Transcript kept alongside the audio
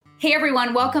Hey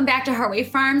everyone, welcome back to Heartway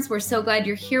Farms. We're so glad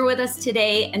you're here with us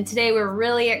today. And today we're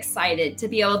really excited to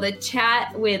be able to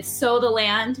chat with Sow the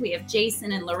Land. We have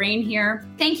Jason and Lorraine here.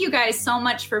 Thank you guys so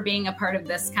much for being a part of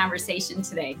this conversation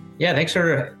today. Yeah, thanks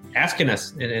for asking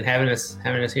us and having us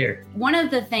here. One of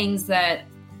the things that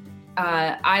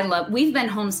I love, we've been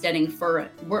homesteading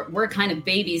we're kind of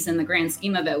babies in the grand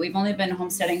scheme of it. We've only been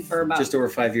homesteading for about just over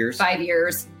 5 years. 5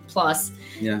 years plus.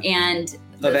 Yeah. And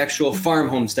of actual farm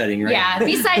homesteading, right? Yeah,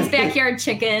 besides backyard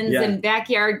chickens Yeah. and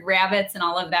backyard rabbits and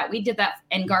all of that. We did that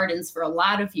in gardens for a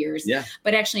lot of years. Yeah.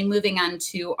 But actually moving on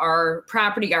to our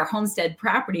property, our homestead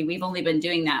property, we've only been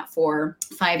doing that for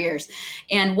 5 years.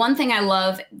 And one thing I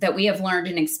love that we have learned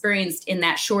and experienced in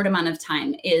that short amount of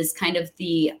time is kind of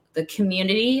the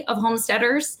community of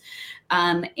homesteaders.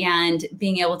 And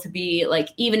being able to be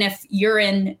like, even if you're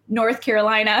in North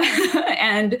Carolina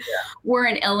and we're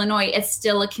in Illinois, it's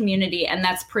still a community, and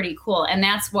that's pretty cool. And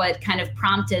that's what kind of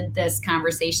prompted this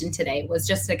conversation today, was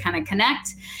just to kind of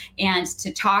connect and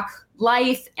to talk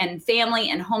life and family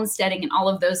and homesteading and all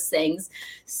of those things.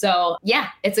 So yeah,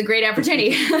 it's a great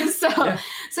opportunity. So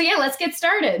let's get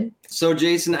started. So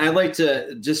Jason, I'd like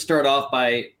to just start off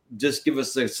by just give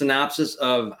us a synopsis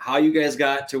of how you guys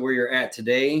got to where you're at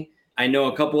today. I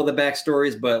know a couple of the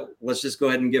backstories, but let's just go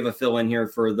ahead and give a fill in here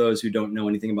for those who don't know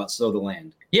anything about Sow the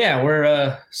Land. Yeah, we're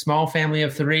a small family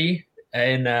of three,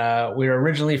 and we were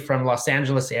originally from Los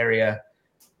Angeles area,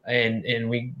 and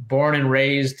we born and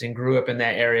raised and grew up in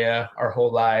that area our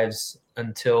whole lives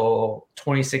until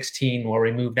 2016, where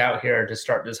we moved out here to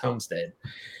start this homestead.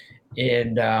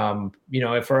 And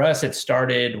for us, it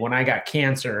started when I got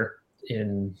cancer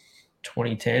in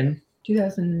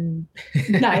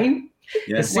 2009.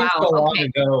 Yes. It seems so long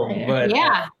ago, but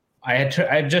I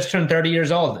had just turned 30 years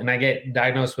old, and I get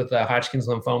diagnosed with Hodgkin's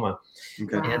lymphoma.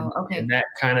 Okay. Wow, and that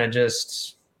kind of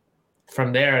just,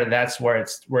 from there, that's where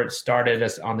it started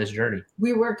us on this journey.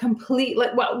 We were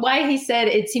why he said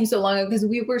it seems so long ago, because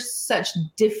we were such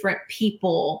different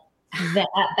people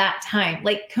at that time,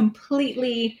 like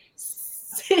completely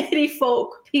city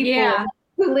folk people. Yeah.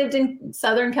 Who lived in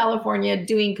Southern California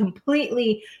doing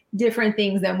completely different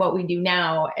things than what we do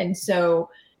now. And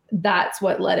so that's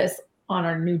what led us on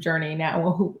our new journey now,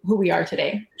 who we are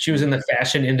today. She was in the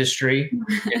fashion industry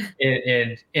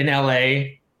in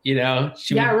LA,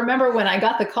 I remember when I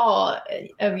got the call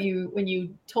of you, when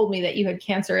you told me that you had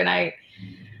cancer, and I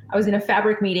was in a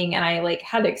fabric meeting, and I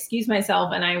had to excuse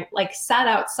myself, and I sat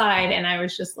outside, and I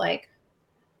was just like,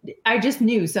 I just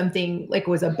knew something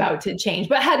was about to change,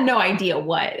 but had no idea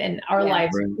what. And our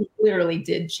lives literally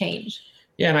did change.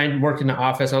 Yeah. And I worked in the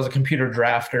office. I was a computer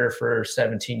drafter for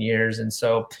 17 years. And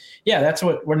so, that's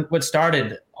what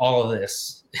started all of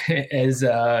this is,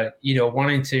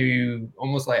 wanting to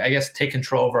almost take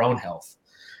control of our own health.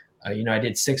 I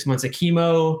did 6 months of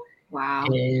chemo. Wow.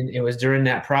 And it was during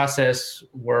that process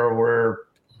where our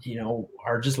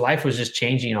life was just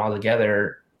changing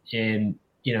altogether. And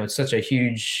it's such a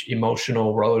huge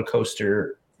emotional roller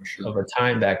coaster of a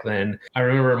time back then. I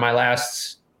remember my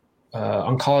last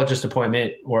oncologist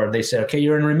appointment where they said, okay,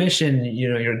 you're in remission,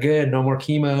 you're good, no more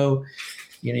chemo,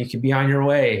 you can be on your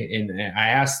way. And I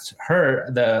asked her,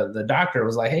 the doctor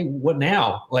was like, hey, what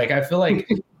now? I feel like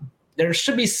there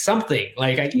should be something.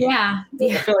 I feel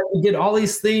like we did all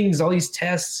these things, all these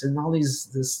tests and all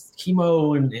this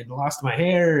chemo and lost my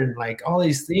hair and all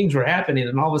these things were happening.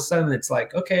 And all of a sudden it's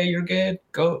like, okay, you're good.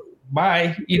 Go,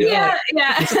 bye.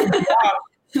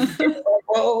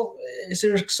 Well, is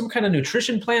there some kind of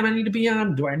nutrition plan I need to be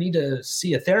on? Do I need to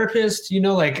see a therapist?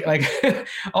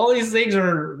 All these things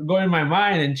are going in my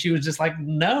mind. And she was just like,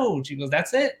 no, she goes,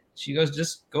 that's it. She goes,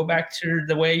 just go back to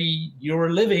the way you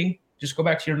were living. Just go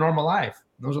back to your normal life.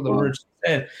 Those are the words she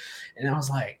said. And I was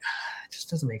like, it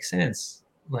just doesn't make sense.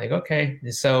 Okay.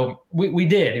 And so we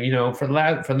did, for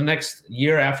the next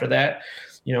year after that,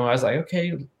 I was like,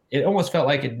 okay, it almost felt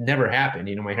like it never happened.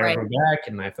 My hair grew back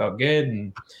and I felt good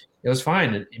and it was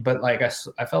fine. But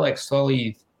I felt like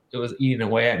slowly it was eating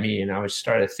away at me, and I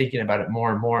started thinking about it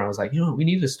more and more. I was like, we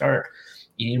need to start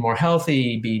eating more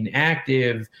healthy, being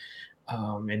active,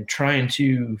 and trying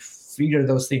to figure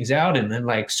those things out. And then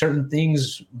certain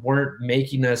things weren't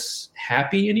making us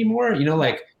happy anymore.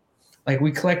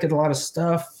 We collected a lot of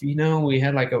stuff, we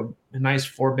had a nice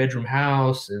 4-bedroom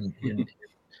house and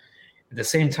at the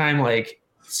same time,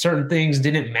 certain things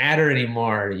didn't matter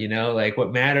anymore.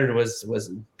 What mattered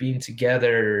was being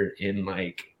together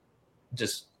and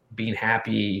just being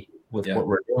happy with what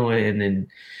we're doing.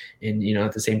 And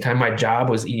at the same time, my job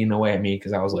was eating away at me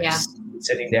because I was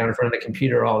sitting down in front of the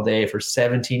computer all day for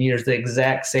 17 years, the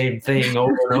exact same thing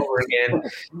over and over again.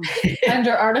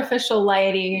 Under artificial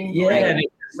lighting. Yeah. Right? And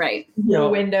Right. No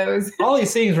windows. All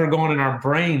these things were going in our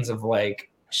brains of like,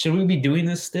 should we be doing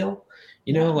this still?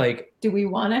 You know, like, do we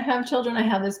want to have children? I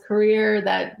have this career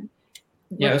that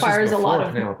requires a lot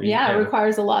of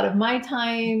requires a lot of my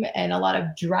time and a lot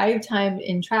of drive time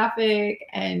in traffic,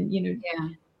 and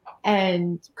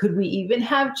and could we even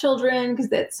have children, because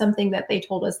that's something that they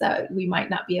told us that we might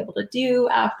not be able to do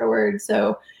afterwards.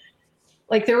 So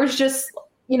like there was just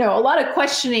a lot of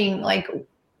questioning like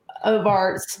of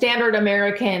our standard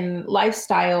American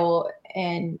lifestyle,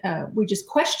 and we just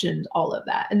questioned all of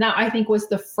that. And that, I think, was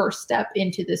the first step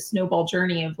into this snowball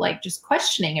journey of like just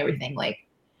questioning everything. Like,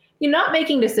 you're not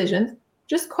making decisions,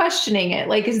 just questioning it.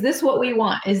 Like, is this what we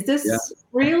want? Is this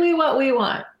really what we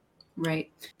want?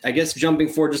 Right. I guess jumping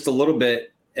forward just a little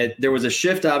bit, there was a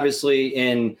shift obviously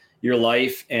in your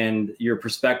life and your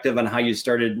perspective on how you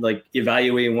started like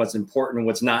evaluating what's important,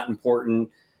 what's not important.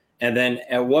 And then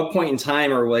at what point in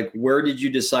time, or like, where did you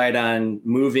decide on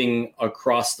moving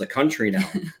across the country now?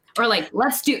 Or like,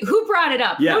 who brought it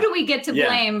up? Yeah. Who do we get to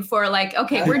blame for like,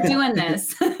 okay, we're doing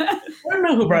this? I don't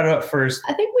know who brought it up first.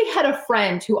 I think we had a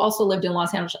friend who also lived in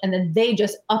Los Angeles, and then they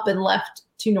just up and left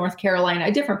to North Carolina,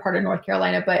 a different part of North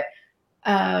Carolina, but,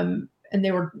 and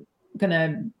they were going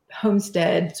to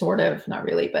homestead, sort of, not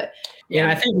really, but. Yeah,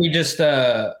 I think we just,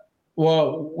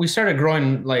 we started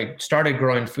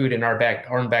growing food in our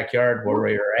own backyard where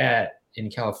we were at in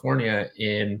California.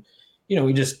 And,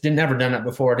 we just never done it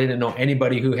before. Didn't know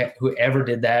anybody who ever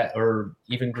did that or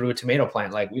even grew a tomato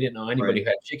plant. Like, we didn't know anybody who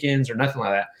had chickens or nothing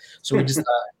like that. So we just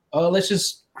thought, let's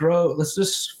just grow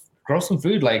some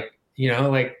food. Like,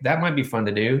 like that might be fun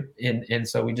to do. And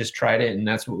so we just tried it. And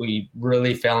that's what we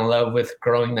really fell in love with,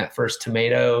 growing that first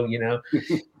tomato,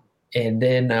 And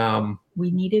then we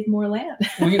needed more land.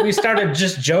 we started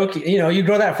just joking. You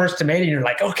grow that first tomato and you're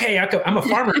like, okay, I'm a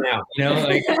farmer now.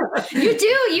 Like, you do.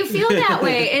 You feel that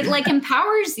way. It like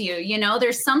empowers you.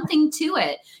 There's something to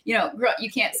it. You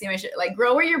can't see my shit. Like,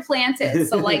 grow where your plant is.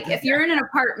 So like if you're in an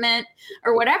apartment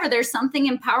or whatever, there's something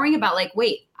empowering about like,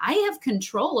 wait, I have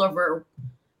control over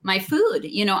my food.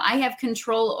 I have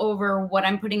control over what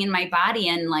I'm putting in my body.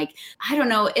 And like, I don't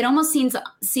know, it almost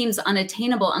seems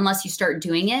unattainable unless you start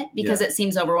doing it, because it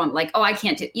seems overwhelming. Like, oh, I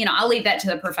can't do, I'll leave that to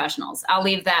the professionals. I'll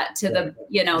leave that to the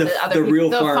other people, real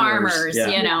the farmers.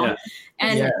 But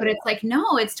it's like,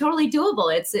 no, it's totally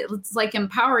doable. It's like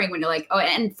empowering when you're like, oh,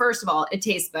 and first of all, it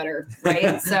tastes better.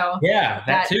 Right. So yeah,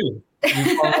 that too.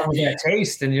 You fall in love with that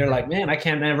taste and you're like, man, I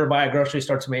can't never buy a grocery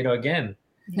store tomato again.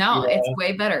 No, it's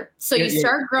way better. So you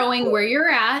start growing where you're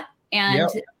at. And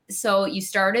so you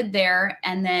started there.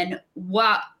 And then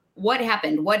what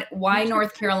happened? Why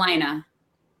North Carolina?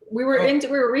 We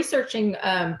were researching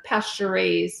pasture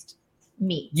raised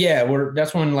meat. Yeah,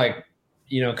 that's when like,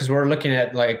 because we're looking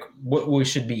at like what we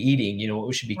should be eating, what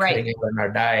we should be cutting out in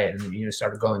our diet, and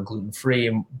started going gluten free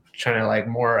and trying to like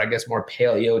more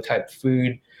paleo type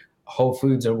food, whole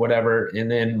foods or whatever.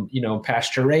 And then,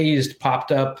 pasture raised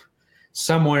popped up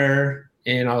somewhere,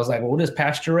 and I was like, well, what is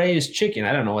pasture raised chicken?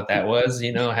 I don't know what that was.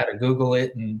 I had to Google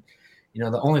it, and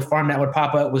the only farm that would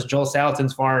pop up was Joel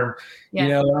Salatin's farm.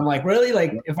 And I'm like, really?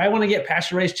 Like, if I want to get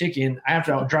pasture raised chicken, I have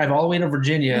to drive all the way to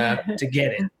Virginia to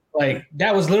get it. Like,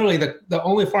 that was literally the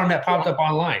only farm that popped up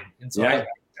online, and so I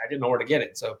didn't know where to get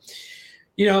it. So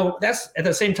that's at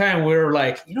the same time we were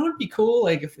like, it'd be cool,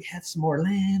 like if we had some more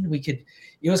land, we could.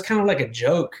 It was kind of like a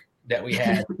joke that we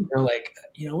had,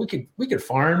 we could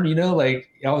farm, like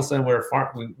all of a sudden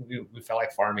we felt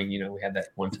like farming, we had that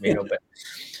one tomato,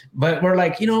 but we're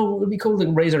like, it would be cool to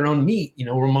raise our own meat,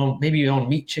 maybe we own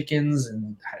meat chickens,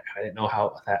 and I didn't know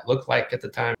how that looked like at the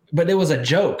time, but it was a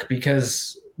joke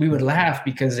because we would laugh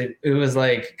because it was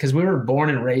like, because we were born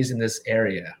and raised in this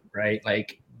area, right?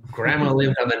 Like, grandma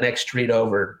lived on the next street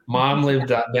over. Mom lived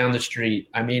down the street.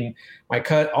 I mean, I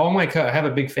have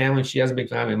a big family. She has a big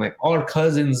family. And like all our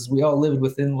cousins, we all lived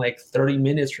within like 30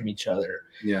 minutes from each other.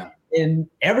 Yeah. And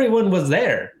everyone was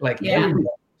there, like everybody,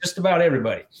 just about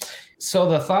everybody. So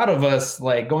the thought of us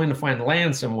like going to find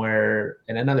land somewhere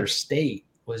in another state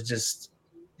was just,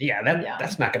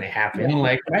 that's not going to happen. Yeah.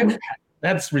 Like,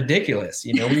 that's ridiculous.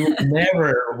 We would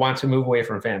never want to move away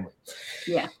from family.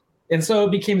 Yeah. And so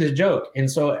it became this joke. And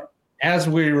so as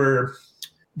we were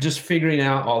just figuring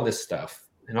out all this stuff,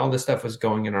 and all this stuff was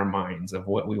going in our minds of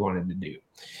what we wanted to do,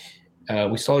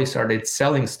 we slowly started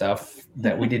selling stuff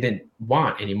that we didn't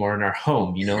want anymore in our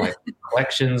home, like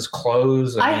collections,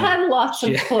 clothes. I had lots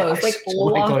of clothes, like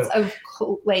lots of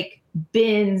like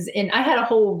bins, and I had a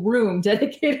whole room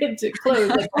dedicated to clothes,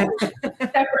 like a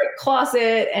separate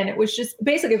closet, and it was just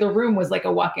basically the room was like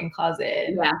a walk-in closet.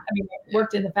 Yeah. I mean, I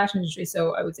worked in the fashion industry,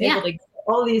 so I was able to get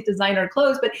all these designer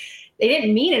clothes, but they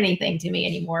didn't mean anything to me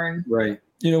anymore. Right.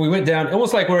 we went down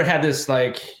almost like we had this,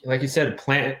 like you said,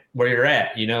 plant where you're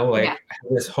at,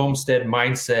 this homestead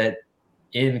mindset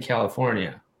in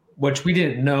California, which we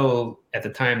didn't know at the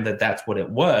time that that's what it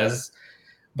was.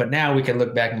 But now we can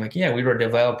look back and like, yeah, we were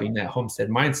developing that homestead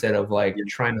mindset of like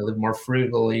trying to live more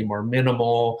frugally, more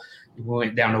minimal. We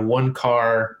went down to one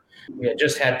car. We had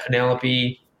just had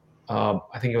Penelope.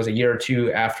 I think it was a year or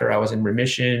two after I was in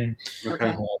remission.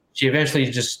 Okay. She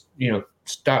eventually just,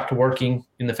 stopped working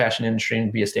in the fashion industry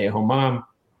and be a stay-at-home mom.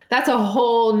 That's a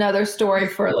whole nother story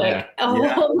for a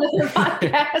whole other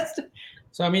podcast.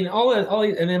 So, I mean,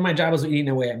 and then my job was eating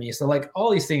away at me. So like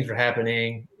all these things were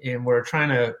happening and we're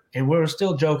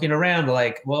still joking around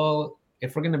like, well,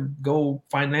 if we're going to go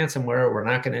find land somewhere, we're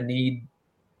not going to need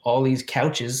all these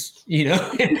couches,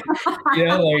 stuff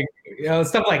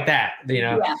like that,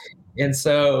 Yeah. And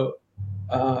so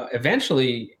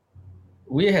eventually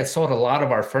we had sold a lot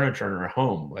of our furniture in our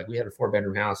home. Like we had a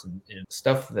 4-bedroom house and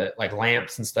stuff that like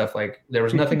lamps and stuff, like there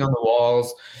was nothing on the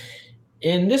walls.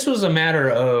 And this was a matter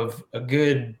of a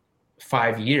good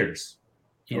 5 years.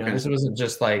 This wasn't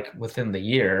just like within the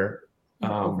year.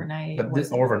 Overnight.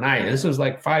 But overnight. This was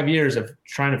like 5 years of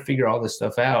trying to figure all this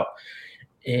stuff out.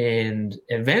 And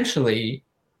eventually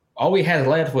all we had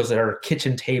left was our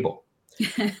kitchen table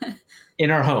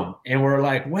in our home. And we're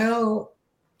like, well,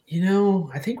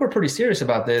 I think we're pretty serious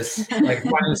about this, like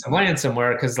finding some land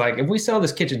somewhere. Cause like, if we sell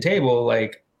this kitchen table,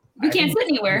 like we can't sit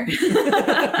anywhere.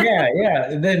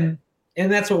 Yeah.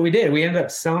 And that's what we did. We ended up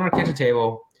selling our kitchen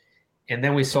table and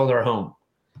then we sold our home.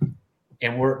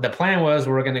 And the plan was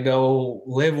we're going to go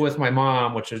live with my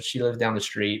mom, which was, she lived down the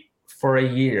street, for a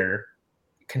year,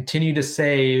 continue to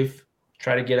save,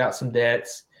 try to get out some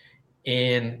debts,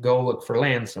 and go look for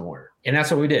land somewhere. And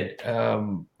that's what we did.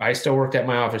 I still worked at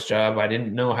my office job. I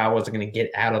didn't know how I was going to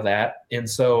get out of that. And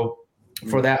so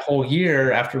for that whole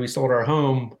year after we sold our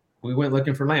home, we went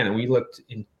looking for land, and we looked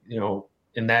in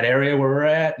that area where we're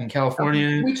at in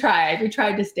California. We tried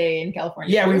to stay in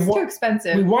California. Yeah, it was too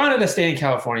expensive. We wanted to stay in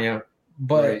California,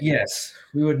 but yes,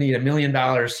 we would need $1 million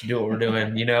to do what we're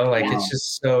doing. It's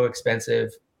just so expensive.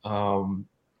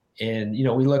 And,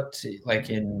 we looked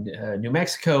like in New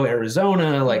Mexico,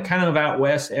 Arizona, like kind of out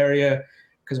west area,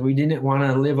 because we didn't want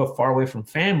to live far away from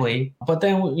family. But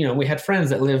then, we had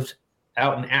friends that lived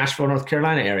out in Asheville, North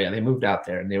Carolina area. They moved out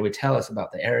there and they would tell us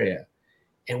about the area.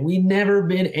 And we never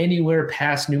been anywhere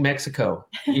past New Mexico,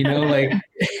 like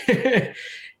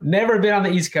never been on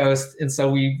the East Coast. And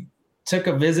so we took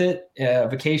a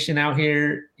vacation out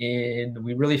here, and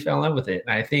we really fell in love with it.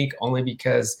 And I think only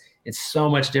because it's so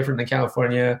much different than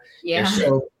California. Yeah.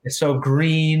 It's so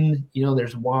green,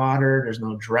 there's water, there's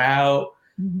no drought.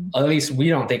 Mm-hmm. At least we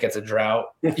don't think it's a drought.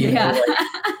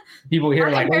 People here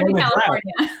are like, we're in a drought.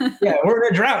 Yeah, we're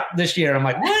in a drought this year. I'm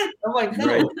like, what? I'm like, no.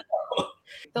 Right.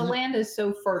 The land is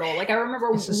so fertile. Like I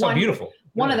remember so beautiful.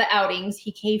 One of the outings,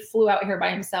 he flew out here by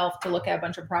himself to look at a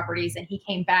bunch of properties, and he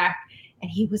came back and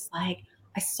he was like,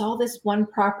 I saw this one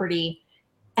property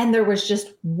and there was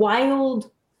just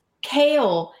wild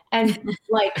kale and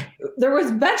like there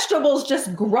was vegetables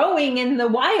just growing in the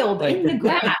wild, like, in the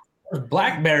grass.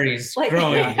 Blackberries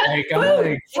growing. Like, I'm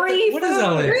like, free what is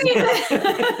all this?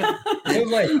 It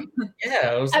was like,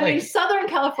 I mean, Southern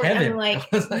California, heaven. I'm like,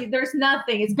 there's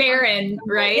nothing. It's barren,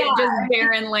 right? Yeah, just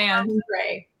barren land.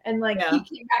 Gray. And like he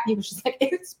came back, he was just like,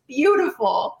 it's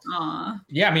beautiful. Aww.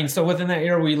 Yeah, I mean, so within that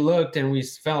year, we looked and we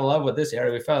fell in love with this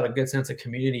area. We felt a good sense of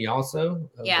community also.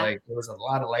 Like there was a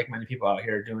lot of like-minded people out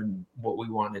here doing what we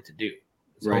wanted to do.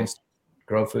 Right.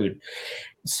 Grow food.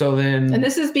 So then, and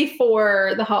this is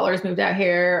before the haulers moved out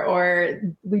here, or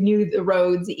we knew the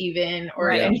roads even,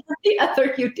 or any of the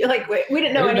other. We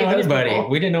didn't know anybody.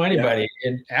 We didn't know anybody.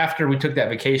 Yeah. And after we took that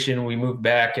vacation, we moved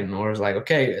back, and I was like,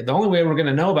 okay, the only way we're going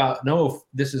to know if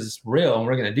this is real and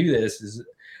we're going to do this is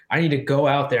I need to go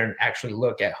out there and actually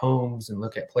look at homes and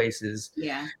look at places.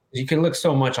 Yeah, you can look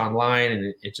so much online,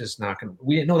 and it's just not going to.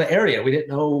 We didn't know the area. We didn't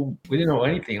know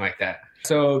anything like that.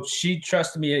 So she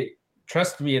trusted me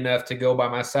enough to go by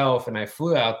myself, and I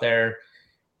flew out there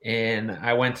and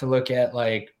I went to look at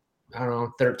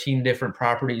 13 different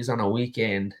properties on a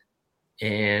weekend,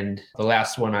 and the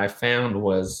last one I found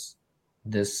was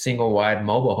this single wide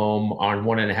mobile home on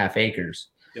 1.5 acres.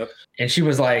 Yep. And she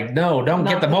was like, no, don't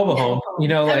get the mobile home.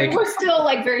 We're still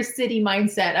like very city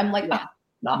mindset. I'm like, not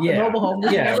the mobile home.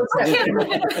 Yeah.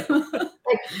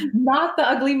 like, not the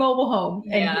ugly mobile home.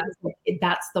 And Yeah. he was like,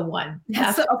 that's the one.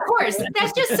 Of course.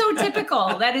 That's just so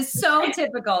typical. That is so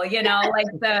typical, you know, like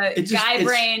the guy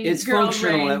brain. It's girl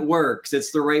functional. brain. It works.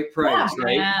 It's the right price,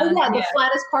 right? Yeah. Oh, yeah, the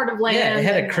flattest part of land. Yeah, it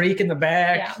had a creek in the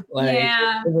back. Yeah. Like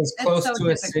Yeah, it was it's close so to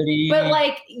a typical. city. But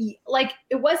like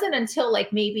it wasn't until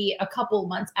like maybe a couple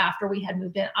months after we had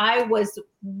moved in, I was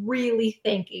really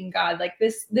thanking God, like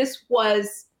this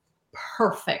was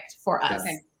perfect for us.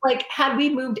 Okay. Like, had we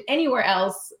moved anywhere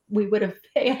else, we would have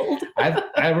failed.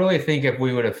 I really think if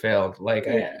we would have failed, like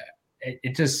Yeah.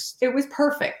 it just It was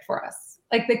perfect for us.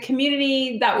 Like the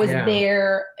community that was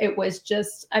there, it was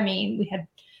just, I mean, we had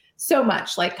so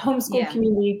much like homeschool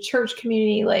community, church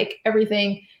community, like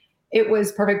everything. It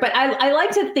was perfect. But I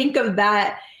like to think of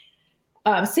that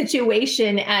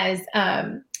situation as,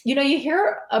 you know, you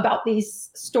hear about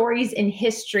these stories in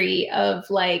history of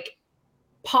like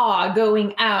Pa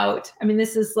going out. I mean,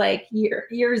 this is like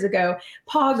years ago.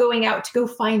 Pa going out to go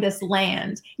find us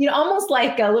land. You know, almost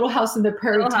like a Little House on the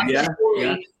Prairie type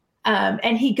story. Yeah.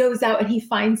 And he goes out and he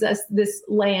finds us this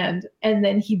land, and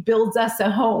then he builds us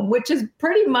a home, which is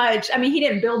pretty much. I mean, he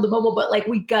didn't build the mobile, but like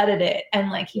we gutted it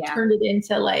and like he turned it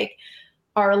into like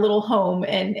our little home,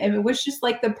 and it was just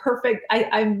like the perfect.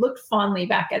 I looked fondly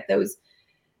back at those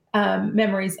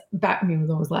memories back. I mean,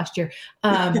 it was last year.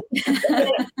 In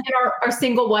our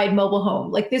single wide mobile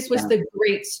home. Like this was the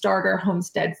great starter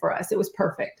homestead for us. It was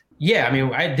perfect. Yeah, I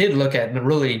mean, I did look at the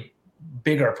really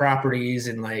bigger properties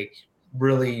and like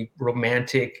really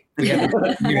romantic,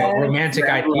 romantic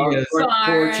ideas.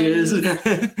 Porches.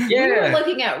 We were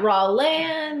looking at raw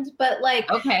land, but like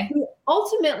we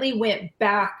ultimately went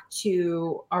back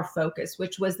to our focus,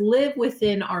 which was live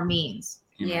within our means.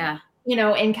 Yeah. You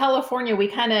know, in California, we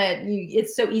kind of,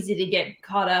 it's so easy to get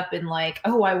caught up in like,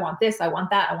 oh, I want this, I want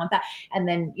that, I want that. And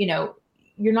then, you know,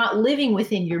 you're not living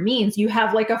within your means. You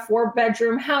have like a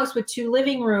 4-bedroom house with 2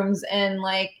 living rooms and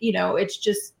like, you know, it's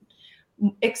just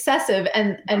excessive.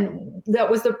 And that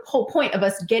was the whole point of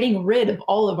us getting rid of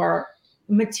all of our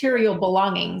material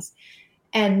belongings.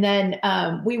 And then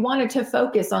we wanted to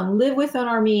focus on live within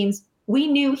our means. We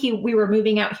knew we were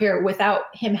moving out here without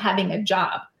him having a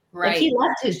job. Right. Like he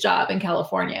left his job in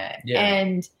California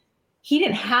and he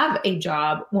didn't have a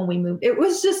job when we moved. It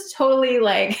was just totally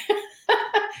like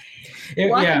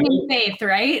walking in faith,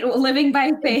 right? Living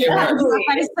by faith, not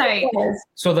by sight.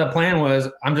 So the plan was,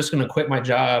 I'm just going to quit my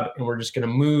job and we're just going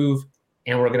to move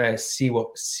and we're going to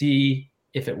see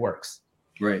if it works.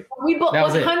 Right. We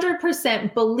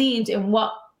 100% believed in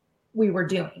what we were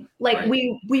doing. Like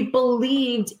we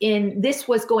believed in this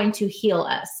was going to heal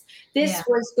us. This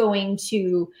was going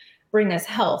to bring us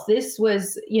health. This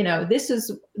was, you know, this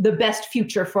is the best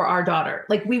future for our daughter.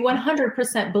 Like we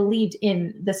 100% believed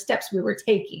in the steps we were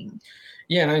taking.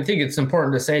 Yeah. And I think it's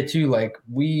important to say too, like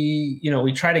we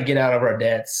try to get out of our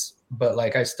debts, but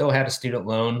like I still had a student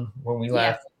loan when we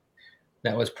left.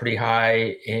 That was pretty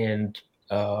high. And,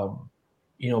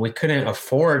 you know, we couldn't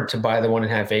afford to buy the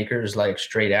 1.5 acres, like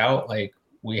straight out, like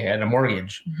we had a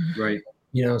mortgage. Right.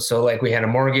 You know, so like we had a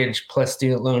mortgage plus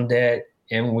student loan debt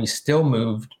and we still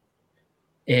moved.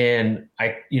 And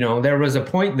there was a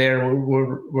point there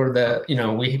where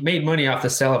we made money off the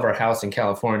sale of our house in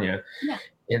California. Yeah.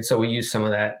 And so we used some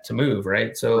of that to move.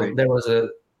 Right. So there was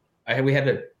we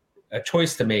had a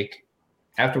choice to make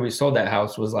after we sold that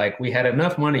house. Was like, we had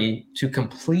enough money to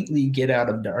completely get out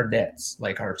of our debts,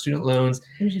 like our student loans,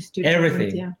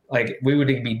 everything. Yeah. Like we would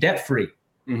be debt free.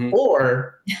 Mm-hmm.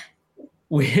 Or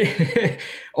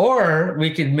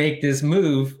we could make this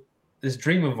move, this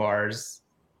dream of ours,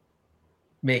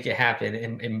 make it happen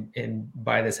and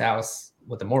buy this house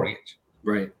with a mortgage.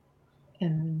 Right.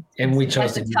 And we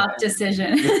chose that's a tough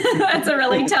decision. That's a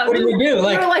really tough. What do we do?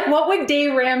 Like, like, what would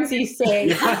Dave Ramsey say?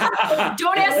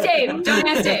 Don't ask Dave. Don't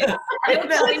ask Dave. I will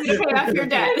tell you to pay off your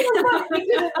debt.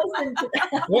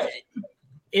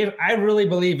 I really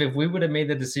believe if we would have made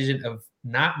the decision of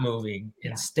not moving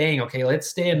and staying, okay, let's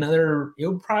stay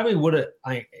it probably would have,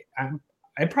 I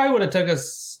probably would have took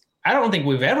us, I don't think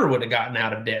we've ever would have gotten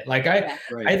out of debt. Like I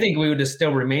think we would have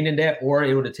still remained in debt, or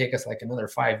it would have taken us like another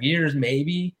 5 years,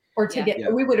 maybe. Or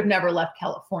we would have never left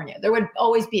California. There would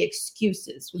always be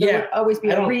excuses. There would always be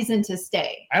a reason to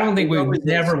stay. I don't think we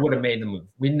never would have made the move.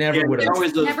 We never would have.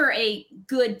 There's never a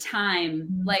good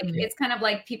time. Like it's kind of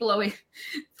like people always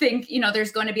think,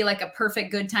 there's going to be like a perfect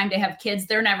good time to have kids.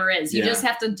 There never is. You just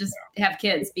have to have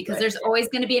kids because there's always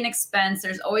going to be an expense.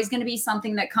 There's always going to be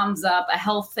something that comes up, a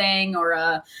health thing or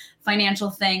a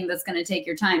financial thing that's going to take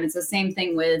your time. It's the same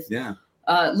thing with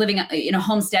living,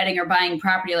 homesteading or buying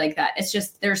property like that. It's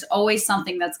just, there's always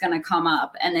something that's going to come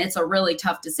up and it's a really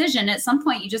tough decision. At some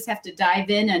point you just have to dive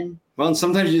in and Well, and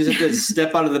sometimes you just have to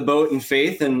step out of the boat in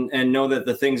faith and know that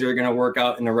the things are going to work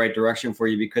out in the right direction for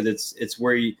you, because it's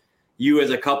where you as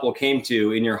a couple came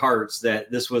to in your hearts that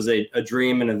this was a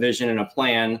dream and a vision and a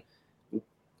plan,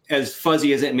 as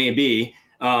fuzzy as it may be,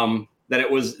 that it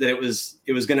was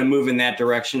going to move in that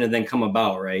direction and then come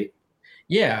about, right?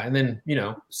 Yeah. And then,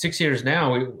 6 years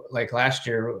now, like last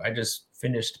year, I just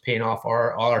finished paying off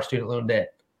all our student loan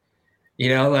debt.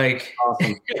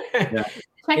 Awesome. Yeah.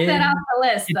 Check that off the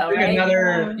list, though, right?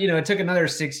 It took another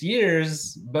 6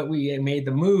 years, but we made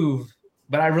the move.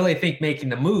 But I really think making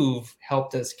the move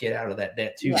helped us get out of that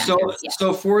debt too. Yeah.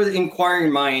 So for the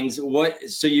inquiring minds,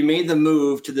 so you made the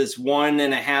move to this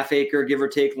 1.5 acre, give or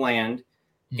take, land,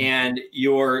 and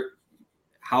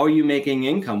how are you making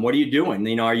income? What are you doing?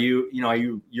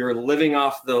 You're living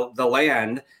off the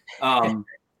land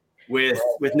with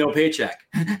no paycheck.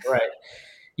 Right.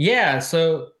 Yeah.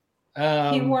 So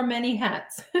he wore many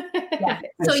hats. Yeah.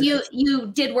 So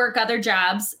you did work other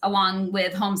jobs along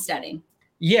with homesteading.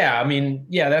 Yeah. I mean,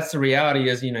 yeah, that's the reality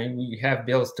is, you have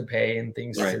bills to pay and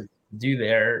things to do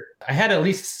there. I had at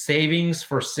least savings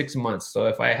for 6 months. So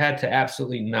if I had to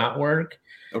absolutely not work,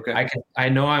 okay, I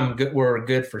know I'm good. We're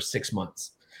good for 6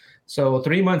 months. So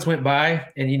 3 months went by,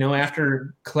 and,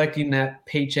 after collecting that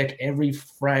paycheck every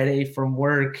Friday from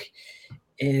work,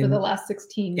 for the last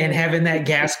 16 years. And having that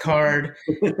gas card,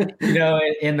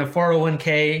 in the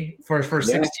 401k for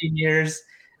 16 years,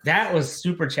 that was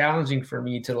super challenging for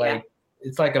me to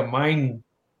it's like a mind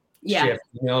shift,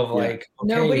 okay,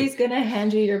 nobody's going to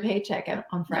hand you your paycheck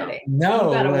on Friday. No,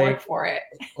 you got to work for it.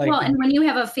 And when you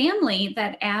have a family,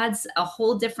 that adds a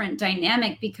whole different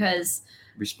dynamic, because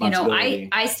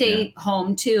I stay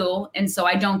home too. And so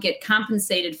I don't get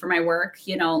compensated for my work,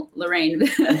 Lorraine,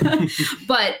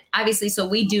 but obviously, so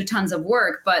we do tons of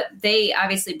work, but they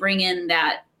obviously bring in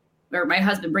my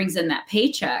husband brings in that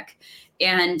paycheck.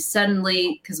 And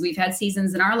suddenly, because we've had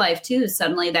seasons in our life too,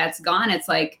 suddenly that's gone. It's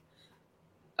like,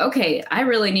 okay, I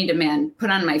really need to,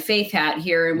 put on my faith hat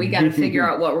here, and we got to figure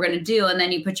out what we're going to do. And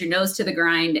then you put your nose to the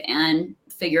grind and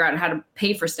figure out how to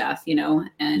pay for stuff,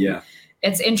 and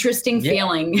it's interesting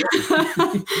feeling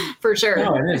for sure.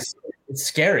 No, it is. It's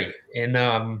scary.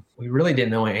 And we really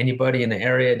didn't know anybody in the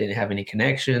area, didn't have any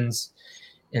connections.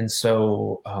 And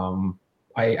so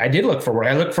I did look for work.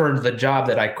 I looked for the job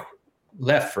that I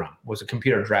left from, was a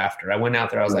computer drafter. I went out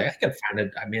there. I was like, I could find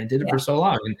it. I did it for so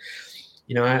long.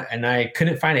 And I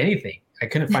couldn't find anything. I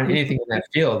couldn't find anything in that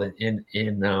field.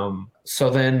 So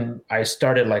then I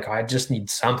started I just need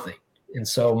something. And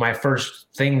so my first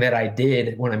thing that I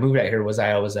did when I moved out here was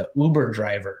I was an Uber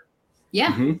driver.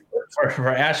 Yeah. For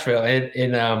Asheville.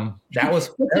 And that was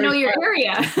to know your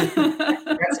area.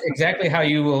 That's exactly how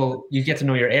you get to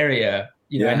know your area.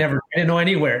 I didn't know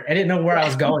anywhere. I didn't know where I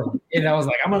was going. And I was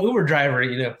like, I'm an Uber driver,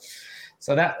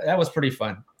 So that was pretty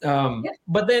fun.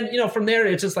 But then, from there,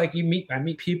 it's just like I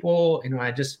meet people,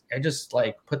 I just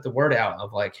put the word out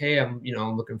of hey, I'm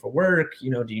looking for work. Do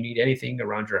you need anything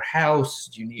around your house?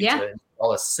 Do you need to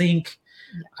install a sink?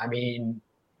 I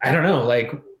don't know.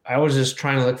 I was just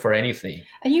trying to look for anything.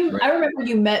 And I remember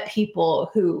you met people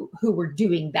who were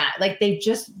doing that. They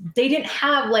didn't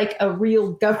have a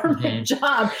real government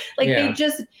job. They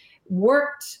just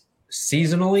worked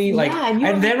seasonally.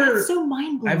 That's so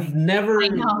mind-blowing. I've never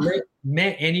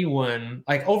met anyone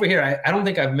over here. I don't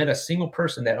think I've met a single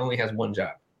person that only has one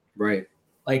job. Right.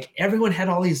 Everyone had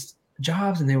all these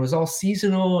jobs, and it was all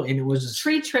seasonal, and it was just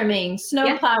tree trimming,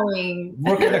 snow plowing,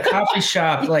 work at a coffee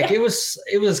shop. It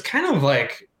was kind of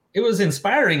it was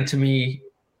inspiring to me,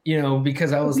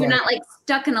 because I was you're not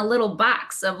stuck in a little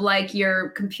box of your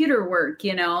computer work,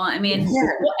 Well,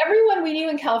 everyone we knew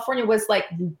in California was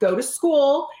you go to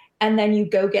school and then you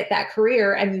go get that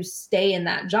career and you stay in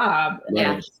that job. Right.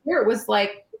 And here it was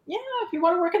if you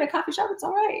want to work in a coffy shop, it's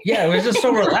all right. Yeah, it was just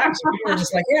so relaxed. We were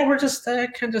just we're just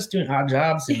kind of just doing odd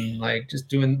jobs and just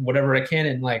doing whatever I can.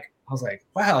 And I was like,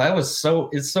 wow, it's so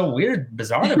weird,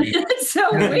 bizarre to me. It's so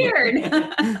weird.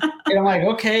 And I'm like,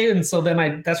 okay. And so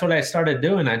then that's what I started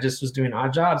doing. I just was doing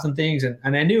odd jobs and things.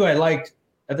 And I knew at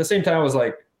the same time, I was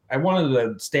I wanted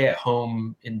to stay at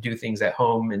home and do things at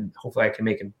home. And hopefully I can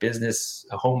make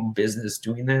a home business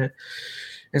doing that.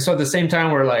 And so at the same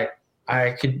time, we're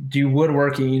I could do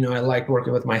woodworking. I liked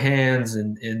working with my hands.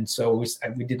 And so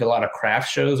we did a lot of craft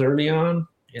shows early on.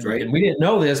 And we didn't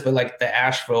know this, but the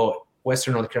Asheville,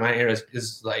 Western North Carolina area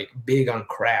is big on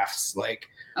crafts.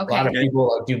 A lot of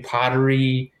people do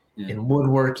pottery and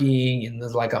woodworking, and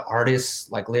there's an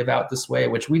artists live out this way,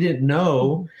 which we didn't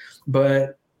know,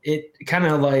 but it kind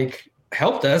of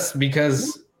helped us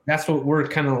because that's what we're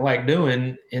kind of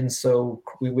doing. And so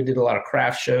we did a lot of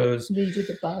craft shows. Did you do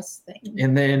the bus thing?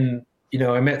 And then,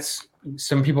 I met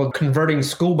some people converting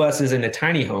school buses into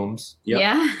tiny homes. Yep.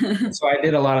 Yeah. So I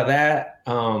did a lot of that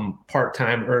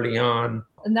part-time early on.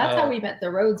 And that's how we met the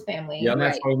Rhodes family. Yep. And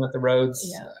that's how we met the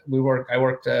Rhodes. Yeah. I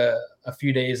worked a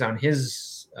few days on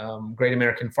his Great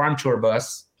American Farm Tour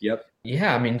bus. Yep.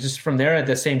 Yeah, I mean, just from there at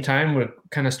the same time, we're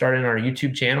kind of starting our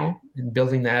YouTube channel and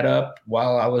building that up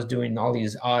while I was doing all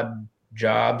these odd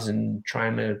jobs and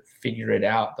trying to figure it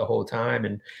out the whole time.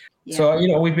 And so,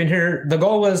 we've been here. The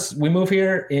goal was we move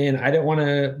here and I didn't want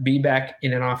to be back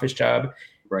in an office job.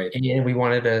 Right. And we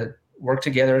wanted to work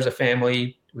together as a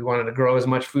family. We wanted to grow as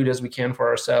much food as we can for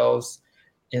ourselves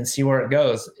and see where it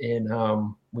goes.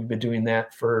 And we've been doing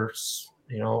that for,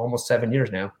 almost 7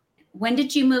 years now. When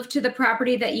did you move to the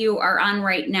property that you are on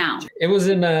right now? It was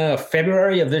in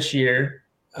February of this year.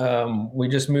 We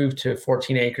just moved to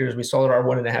 14 acres. We sold our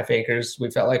 1.5 acres. We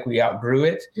felt like we outgrew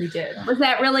it. We did. Was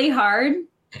that really hard?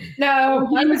 No,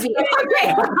 I was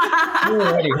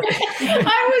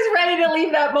ready to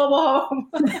leave that mobile home.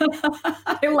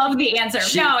 I love the answer.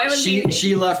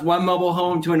 She left one mobile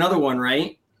home to another one,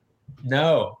 right?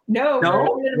 No.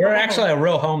 We're actually a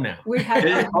real home now. We have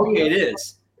it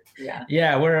is.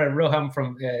 Yeah, we're a real home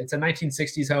from. It's a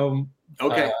 1960s home.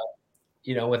 Okay.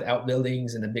 With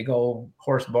outbuildings and a big old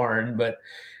horse barn, but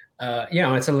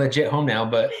it's a legit home now.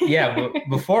 But yeah,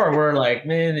 before we're like,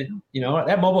 man,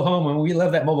 that mobile home, and we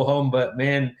love that mobile home, but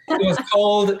man, it was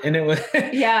cold and it was.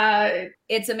 Yeah,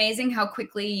 it's amazing how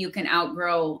quickly you can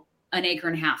outgrow an acre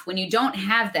and a half. When you don't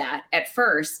have that at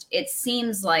first, it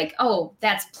seems like, oh,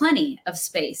 that's plenty of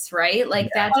space, right? Like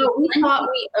that's we thought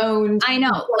we owned. I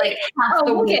know, like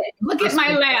look at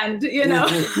my land,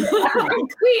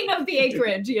 queen of the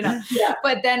acreage, Yeah.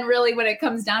 But then really when it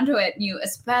comes down to it,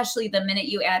 especially the minute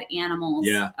you add animals,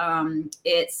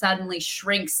 it suddenly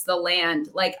shrinks the land.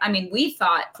 Like, I mean, we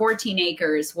thought 14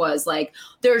 acres was like,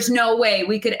 there's no way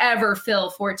we could ever fill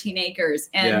 14 acres.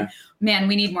 And man,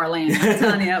 we need more land. I'm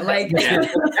telling you,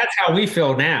 that's how we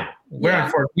feel now.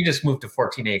 We just moved to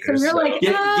 14 acres. So we're like,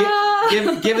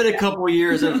 give it a couple of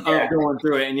years of going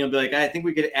through it, and you'll be like, I think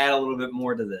we could add a little bit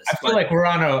more to this. I feel like we're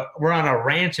on a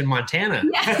ranch in Montana.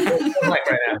 Like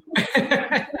right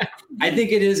now. I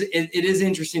think it is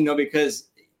interesting though, because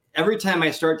every time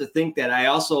I start to think that, I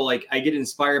also I get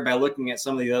inspired by looking at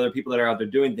some of the other people that are out there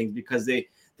doing things, because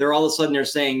they're all of a sudden they're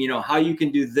saying, how you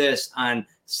can do this on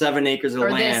 7 acres of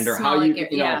land, or how you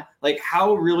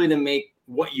how really to make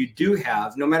what you do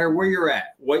have, no matter where you're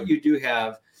at, what you do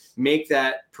have, make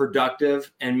that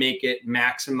productive and make it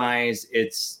maximize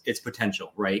its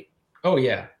potential, right? Oh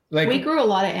yeah. Like we grew a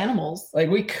lot of animals. Like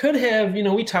we could have, we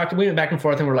went back and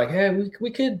forth and we're like, hey,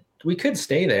 we could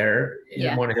stay there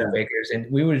in 1.5 acres,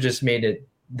 and we would have just made it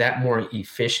that more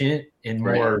efficient and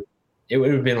more, it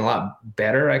would have been a lot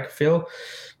better, I could feel.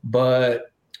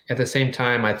 But at the same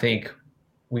time, I think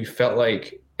we felt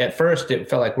like, at first it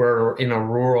felt like we're in a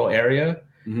rural area,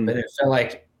 but it felt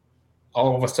like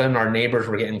all of a sudden our neighbors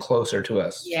were getting closer to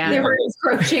us. Yeah. They were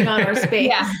encroaching on our space.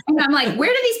 Yeah. And I'm like, where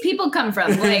do these people come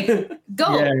from? Like, go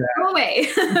away.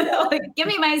 Give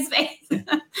me my space.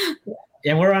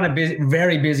 And we're on a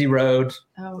very busy road.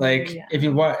 If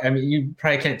you watch, you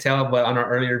probably can't tell, but on our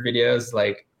earlier videos,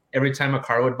 like every time a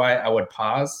car would by, I would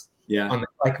pause. Yeah.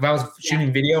 If I was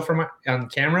shooting video on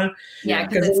camera. Yeah.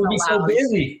 Because it would be so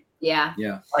busy. Yeah.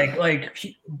 Yeah. Like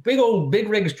big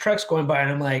rigs trucks going by,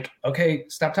 and I'm like, okay,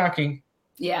 stop talking.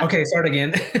 Yeah. Okay, start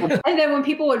again. And then when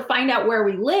people would find out where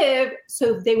we live,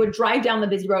 so they would drive down the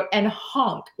busy road and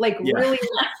honk, really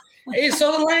loud. Hey,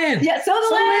 sow the land. Yeah, sow the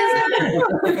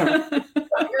land.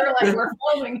 We're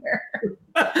following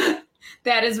her.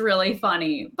 That is really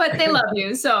funny, but they love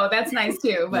you, so that's nice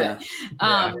too. But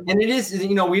and it is,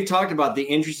 we've talked about the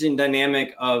interesting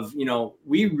dynamic of,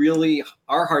 we really,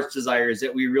 our heart's desire is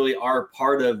that we really are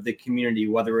part of the community,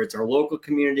 whether it's our local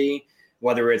community,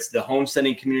 whether it's the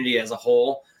homesteading community as a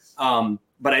whole.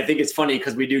 But I think it's funny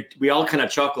because we all kind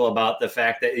of chuckle about the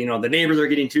fact that, the neighbors are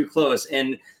getting too close.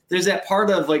 And there's that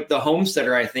part of the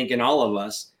homesteader, I think, in all of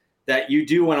us, that you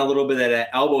do want a little bit of that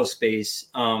elbow space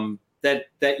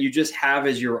that you just have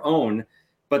as your own.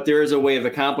 But there is a way of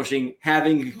accomplishing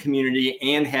having a community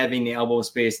and having the elbow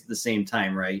space at the same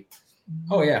time, right?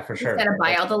 Oh yeah, for sure. You gotta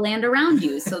buy all the land around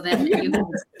you, so then you can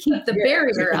keep the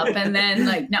barrier up, and then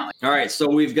no. All right, so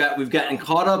we've gotten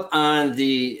caught up on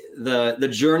the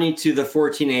journey to the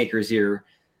 14 acres here.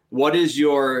 What is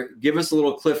give us a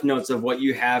little cliff notes of what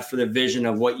you have for the vision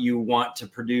of what you want to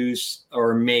produce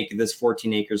or make this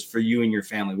 14 acres for you and your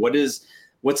family?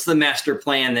 What's the master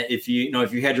plan that if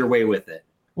you had your way with it?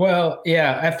 Well,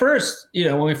 yeah, at first,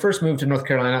 when we first moved to North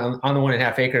Carolina on the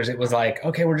 1.5 acres, it was like,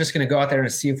 okay, we're just going to go out there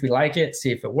and see if we like it,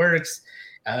 see if it works.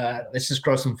 let's just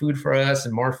grow some food for us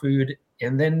and more food.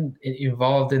 And then it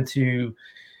evolved into,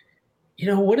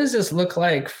 what does this look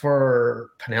like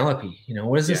for Penelope?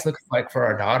 What does this look like for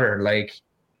our daughter? Like,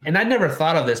 and I never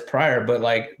thought of this prior, but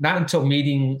like not until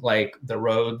meeting like the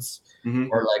Rhodes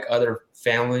or like other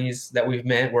families that we've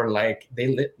met where like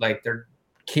like their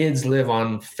kids live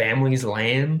on family's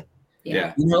land.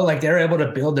 Yeah. Like they're able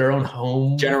to build their own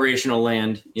home. Generational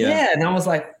land. Yeah. And I was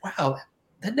like, wow,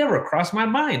 that never crossed my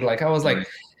mind. Like I was like,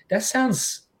 that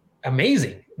sounds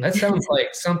amazing. That sounds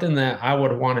like something that I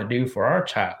would want to do for our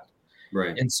child.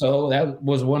 Right. And so that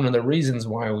was one of the reasons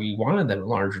why we wanted the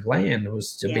larger land,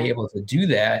 was to be able to do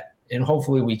that. And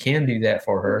hopefully we can do that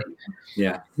for her.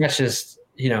 Yeah. That's just,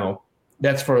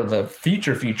 that's for the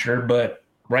future. But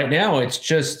right now it's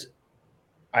just,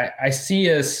 I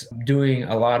see us doing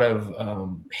a lot of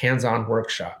hands-on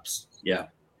workshops. Yeah.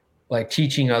 Like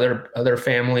teaching other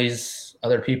families,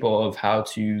 other people of how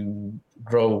to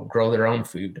grow their own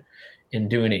food and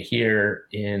doing it here.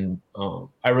 And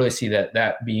I really see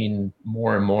that being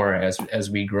more and more as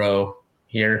we grow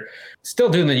here. Still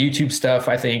doing the YouTube stuff,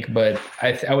 I think, but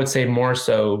I would say more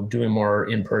so doing more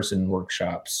in-person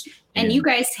workshops. And you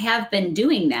guys have been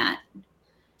doing that.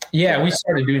 Yeah, we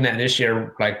started doing that this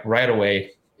year, like right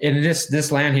away. And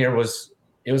this land here was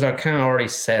kind of already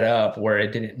set up where it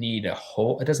doesn't need a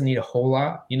whole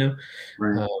lot,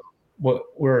 Right.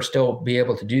 We're still be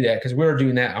able to do that because we were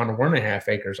doing that on 1.5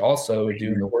 acres, also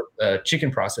doing the chicken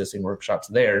processing workshops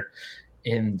there.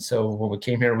 And so when we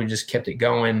came here, we just kept it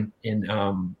going,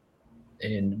 and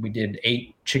we did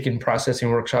 8 chicken processing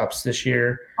workshops this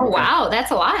year. Oh wow, that's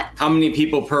a lot. How many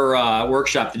people per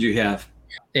workshop did you have?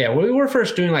 Yeah, we were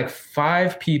first doing like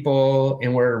 5 people,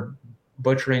 and we're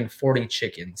butchering 40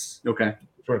 chickens. Okay.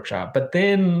 Workshop. But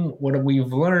then what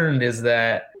we've learned is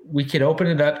that we could open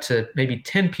it up to maybe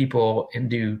 10 people and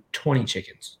do 20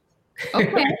 chickens.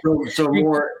 Okay. so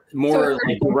more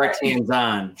like direct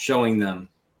hands-on, showing them.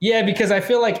 Yeah, because I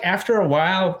feel like after a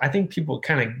while, I think people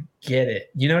kind of get it.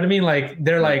 You know what I mean? Like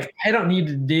they're like, I don't need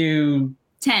to do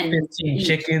 10, 15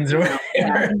 chickens or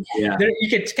whatever. Yeah. You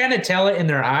could kind of tell it in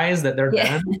their eyes that they're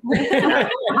done.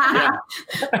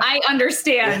 I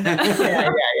understand.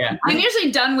 Yeah. I'm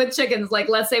usually done with chickens. Like,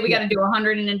 let's say we got to do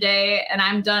 100 in a day, and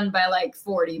I'm done by like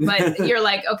 40. But you're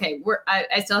like, okay,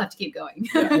 I still have to keep going.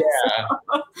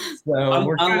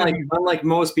 So unlike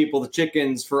most people, the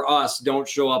chickens for us don't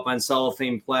show up on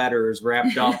cellophane platters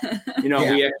wrapped up. We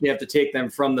actually have to take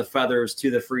them from the feathers to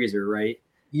the freezer, right?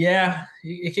 Yeah,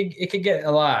 it could get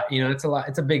a lot. It's a lot.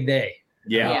 It's a big day.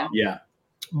 Yeah.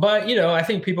 But I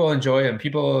think people enjoy them.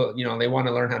 People, they want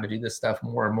to learn how to do this stuff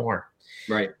more and more.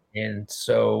 Right. And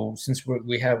so since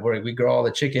we grow all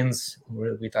the chickens,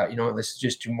 we thought, let's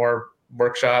just do more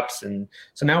workshops. And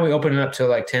so now we open it up to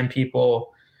like 10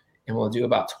 people, and we'll do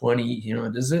about 20.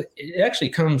 It actually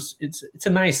comes. It's a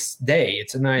nice day.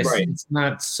 It's It's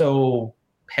not so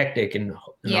hectic and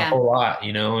a whole lot,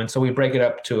 and so we break it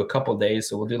up to a couple days.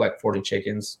 So we'll do like 40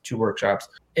 chickens, 2 workshops.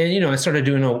 And,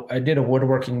 I did a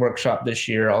woodworking workshop this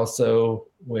year also,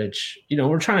 which,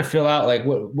 we're trying to fill out like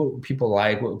what people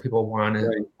like, what people want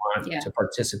to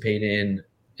participate in.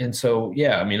 And so,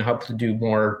 I hope to do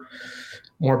more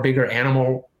bigger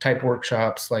animal type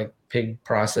workshops, like pig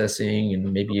processing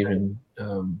and maybe even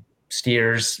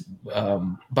steers.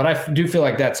 But I do feel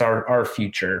like that's our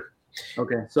future.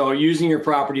 Okay. So using your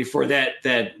property for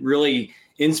that really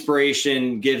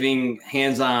inspiration giving,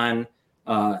 hands-on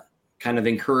kind of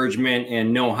encouragement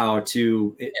and know-how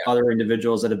to other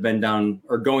individuals that have been down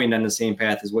or going down the same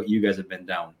path as what you guys have been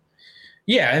down.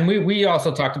 Yeah. And we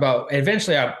also talked about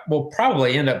eventually I will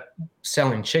probably end up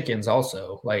selling chickens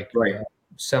also, like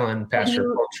selling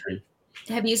pasture poultry.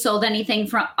 Have you sold anything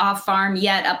from off farm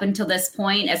yet up until this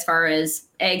point, as far as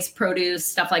eggs, produce,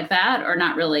 stuff like that, or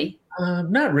not really?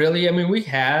 Not really. I mean, we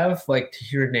have like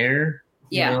here and there.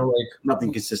 Yeah.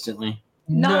 Nothing consistently.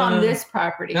 Not on this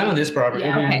property. Not on this property.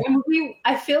 Yeah. Okay. And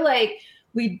I feel like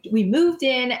we moved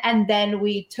in, and then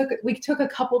we took a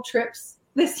couple trips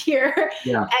this year.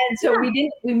 Yeah. And so we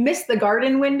missed the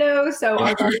garden window. So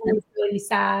our garden was really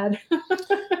sad.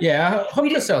 Yeah. I hope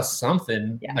to sell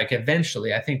something like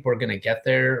eventually. I think we're going to get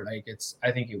there. Like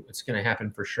I think it's going to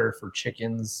happen for sure for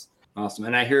chickens. Awesome.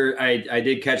 And I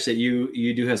did catch that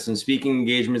you do have some speaking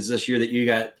engagements this year that you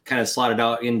got kind of slotted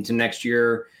out into next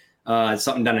year.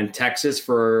 Something done in Texas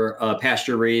for a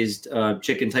pasture raised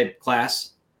chicken type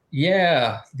class.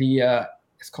 Yeah.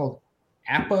 It's called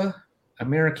APA,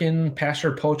 American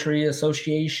Pasture Poultry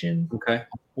Association. Okay.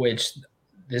 Which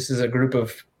this is a group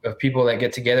of people that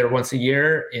get together once a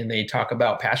year and they talk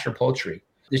about pasture poultry.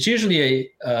 It's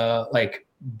usually a like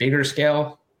bigger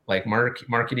scale, like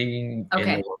marketing,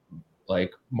 and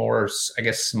like more, I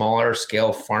guess, smaller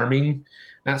scale farming,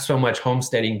 not so much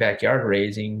homesteading, backyard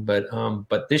raising, but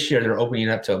this year they're opening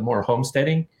up to more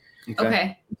homesteading.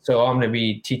 Okay. So I'm going to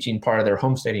be teaching part of their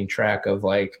homesteading track of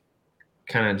like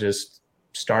kind of just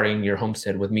starting your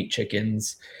homestead with meat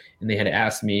chickens. And they had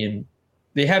asked me, and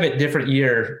they have it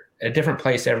a different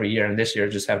place every year. And this year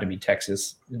just happened to be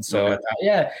Texas. And so I thought,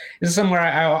 yeah, this is somewhere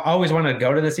I always want to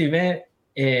go to this event.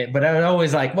 But I was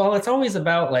always like, well, it's always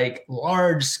about like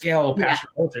large scale pasture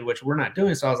poultry, which we're not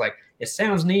doing. So I was like, it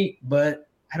sounds neat, but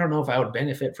I don't know if I would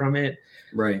benefit from it.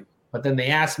 Right. But then they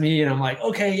asked me, and I'm like,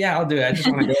 okay, yeah, I'll do it. I just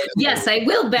want to go. Yes, I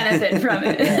will benefit from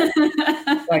it.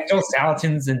 Like Joel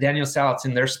Salatin's and Daniel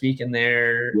Salatin, they're speaking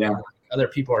there. Yeah. Other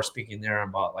people are speaking there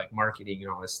about like marketing and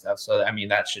all this stuff. So, I mean,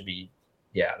 that should be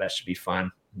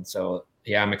fun. And so,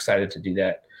 yeah, I'm excited to do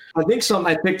that. I think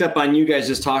something I picked up on you guys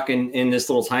just talking in this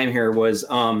little time here was,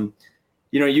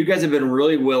 you guys have been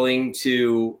really willing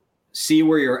to see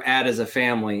where you're at as a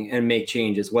family and make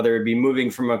changes, whether it be moving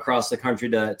from across the country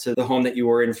to the home that you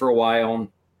were in for a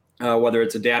while, whether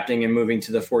it's adapting and moving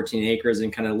to the 14 acres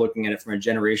and kind of looking at it from a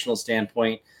generational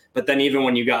standpoint. But then even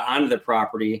when you got onto the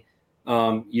property,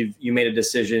 you made a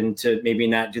decision to maybe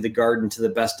not do the garden to the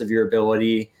best of your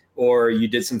ability, or you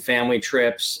did some family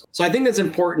trips. So I think that's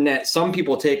important that some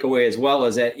people take away as well,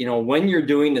 is that, when you're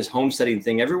doing this homesteading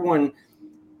thing,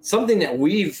 something that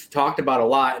we've talked about a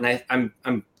lot, and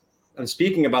I'm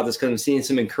speaking about this because I'm seeing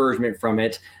some encouragement from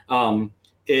it,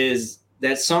 is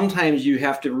that sometimes you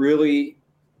have to really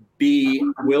be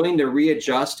willing to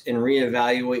readjust and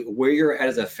reevaluate where you're at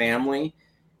as a family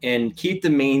and keep the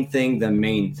main thing.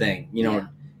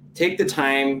 Take the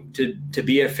time to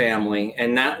be a family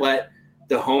and not let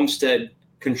the homestead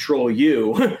control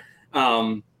you,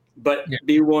 but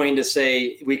be willing to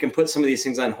say, we can put some of these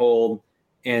things on hold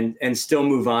and still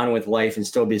move on with life and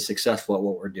still be successful at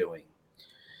what we're doing.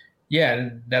 Yeah,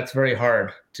 that's very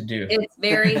hard to do. It's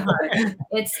very hard.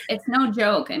 It's no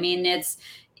joke. I mean, it's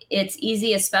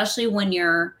easy, especially when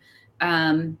you're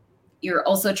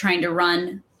also trying to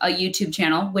run a YouTube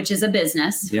channel, which is a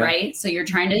business, right? So you're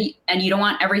trying to, and you don't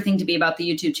want everything to be about the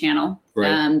YouTube channel.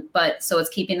 Right. But so it's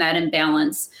keeping that in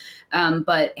balance.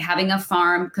 But having a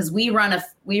farm, because we run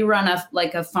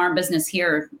a farm business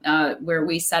here, where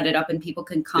we set it up and people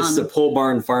can come. It's a pole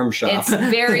barn farm shop. It's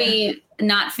very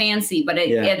not fancy, but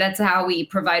that's how we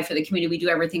provide for the community. We do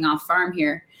everything off farm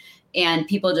here, and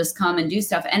people just come and do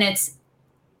stuff. And it's,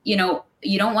 you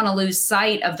don't want to lose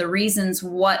sight of the reasons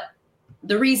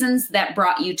that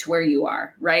brought you to where you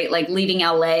are, right? Like leaving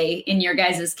LA in your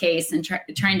guys' case and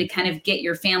trying to kind of get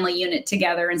your family unit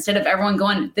together instead of everyone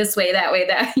going this way, that way,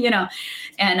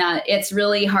 and it's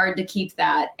really hard to keep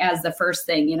that as the first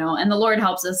thing, and the Lord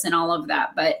helps us in all of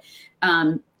that, but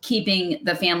keeping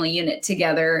the family unit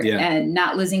together and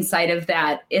not losing sight of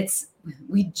that.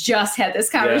 We just had this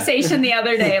conversation the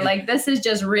other day. Like, this is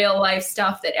just real life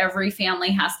stuff that every family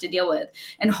has to deal with.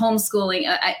 And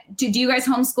homeschooling, do you guys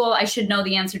homeschool? I should know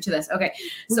the answer to this. Okay.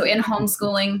 So in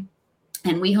homeschooling,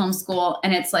 and we homeschool,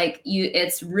 and it's like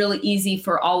it's really easy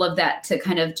for all of that to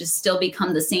kind of just still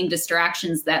become the same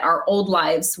distractions that our old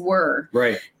lives were.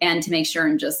 Right. And to make sure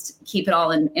and just keep it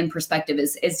all in perspective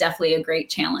is definitely a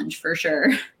great challenge for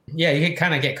sure. Yeah, you can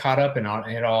kind of get caught up in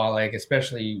it all, like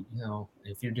especially,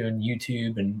 if you're doing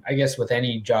YouTube, and I guess with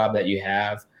any job that you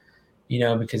have,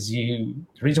 because the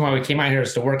reason why we came out here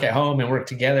is to work at home and work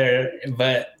together.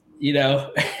 But,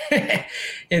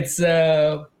 it's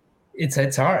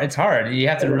hard. It's hard. You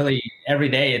have to really, every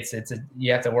day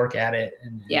you have to work at it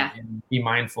and be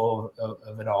mindful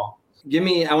of it all. I'm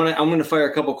going to fire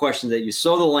a couple questions at you.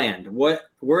 So the land,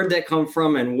 where'd that come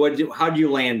from, and how did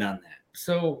you land on that?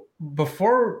 So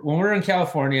before, when we were in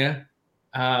California,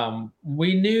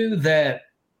 we knew that,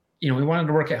 we wanted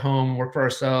to work at home, work for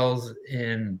ourselves.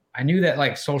 And I knew that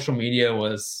like social media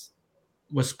was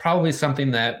probably something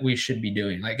that we should be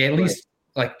doing. Like at least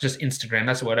like just Instagram.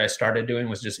 That's what I started doing,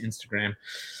 was just Instagram.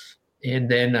 And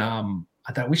then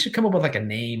I thought we should come up with like a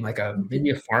name, like maybe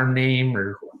a farm name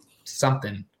or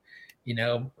something,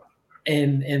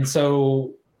 and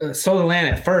so Sow the Land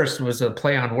at first was a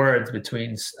play on words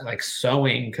between like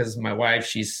sewing, because my wife,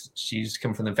 she's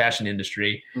come from the fashion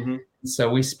industry. Mm-hmm. So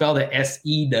we spelled it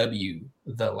SEW,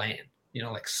 the land,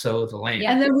 like sow the land.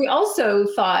 Yeah. And then we also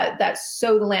thought that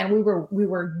sow the land, we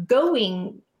were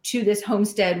going to this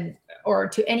homestead or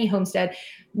to any homestead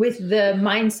with the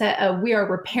mindset of we are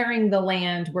repairing the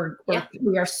land.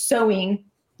 We are sowing,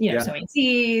 sowing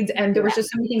seeds. And there was just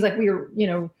so many things like we were,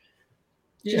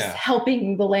 just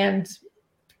helping the land,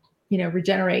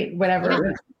 regenerate,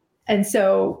 whatever. And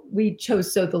so we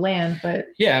chose Sow the Land, but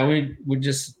yeah, we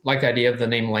just like the idea of the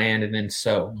name Land and then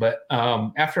Sow. But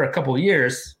after a couple of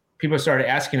years, people started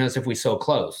asking us if we sew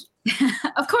clothes.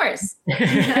 Of course.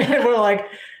 We're like,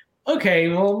 okay,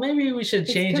 well, maybe we should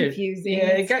change it. Yeah,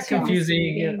 it got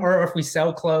confusing. Or if we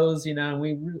sell clothes, you know,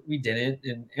 we didn't.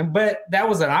 But that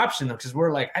was an option because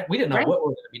we're like, we didn't know what we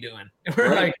were going to be doing. And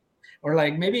we're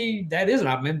like, maybe that is an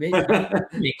option.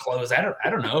 Maybe clothes. I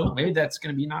don't know. Maybe that's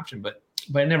going to be an option, but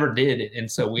it never did. And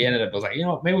so we ended up, I was like, you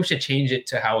know, maybe we should change it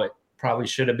to how it probably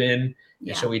should have been.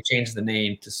 Yeah. And so we changed the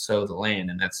name to Sow the Land,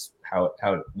 and that's how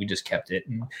we just kept it.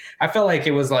 And I felt like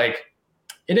it was like,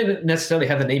 it didn't necessarily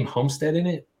have the name Homestead in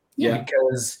it. Yeah.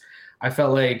 Because I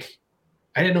felt like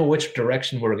I didn't know which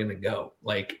direction we were going to go.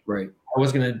 Like, I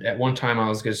was going to, at one time I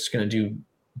was just going to do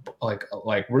like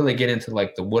really get into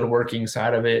like the woodworking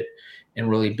side of it and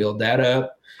really build that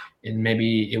up. And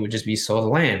maybe it would just be Sow the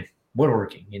Land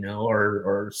woodworking, you know,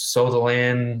 or Sow the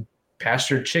Land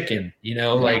pastured chicken, you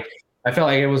know, like I felt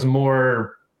like it was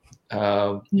more,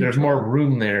 there's more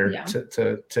room there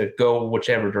to go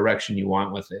whichever direction you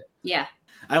want with it. Yeah.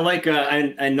 I like,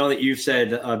 I know that you've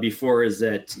said before is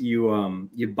that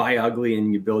you buy ugly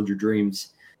and you build your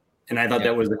dreams. And I thought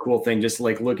that was a cool thing, just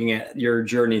like looking at your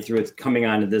journey through it, coming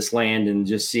onto this land and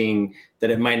just seeing that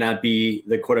it might not be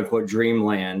the quote unquote dream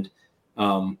land.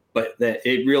 But that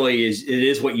it really is, it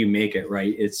is what you make it,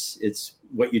 right? It's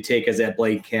what you take as that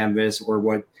blank canvas or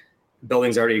what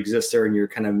buildings already exist there, and you're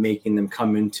kind of making them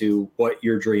come into what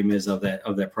your dream is of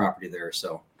that property there.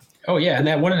 So. Oh yeah. And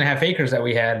that 1.5 acres that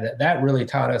we had, that really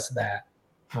taught us that.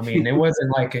 I mean, it wasn't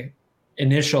like an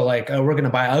initial, like, oh, we're going to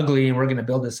buy ugly and we're going to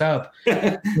build this up.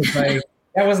 It's like,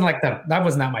 that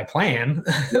was not my plan.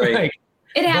 Right.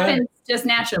 It happens just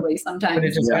naturally sometimes. But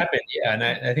it just happened. Yeah. And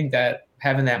I think that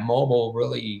having that mobile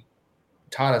really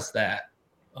taught us that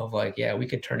of like, yeah, we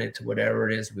could turn it to whatever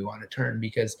it is we want to turn.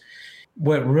 Because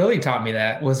what really taught me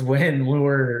that was when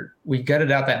we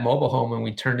gutted out that mobile home and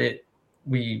we turned it,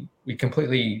 we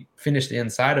completely finished the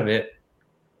inside of it.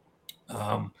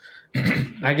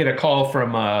 I get a call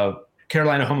from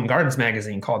Carolina Home and Gardens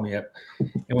magazine called me up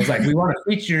and was like, we want to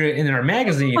feature it in our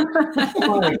magazine.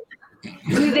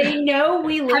 Do they know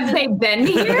we live? Have they been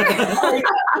here?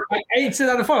 I said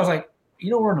on the phone, I was like, you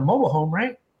know, we're in a mobile home,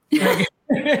 right? Like,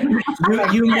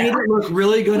 you made it look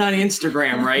really good on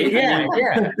Instagram, right? Yeah.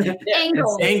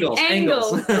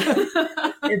 Angles.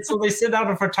 And so they send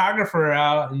out a photographer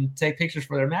out and take pictures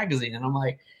for their magazine. And I'm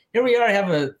like, here we are, have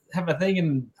a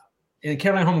thing in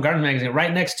Carolina Home and Garden magazine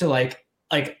right next to like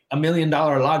 $1 million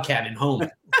log cabin home.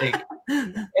 Like,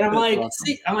 and I'm like,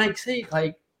 awesome. see,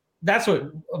 that's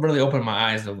what really opened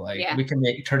my eyes of like, we can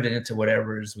turn it into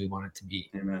whatever it is we want it to be.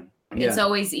 Amen. It's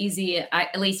always easy,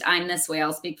 at least I'm this way,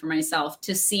 I'll speak for myself,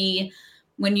 to see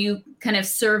when you kind of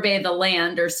survey the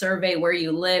land or survey where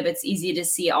you live, it's easy to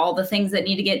see all the things that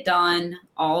need to get done,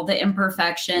 all the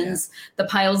imperfections, the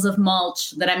piles of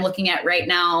mulch that I'm looking at right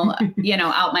now, you know,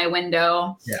 out my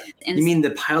window. Yeah. And you mean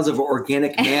the piles of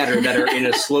organic matter that are in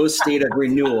a slow state of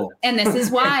renewal. And this is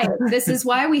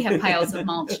why we have piles of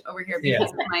mulch over here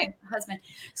because of my husband.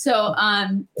 So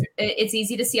it's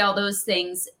easy to see all those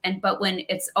things. But when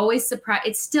it's always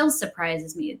it still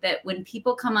surprises me that when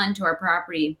people come onto our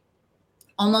property,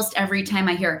 almost every time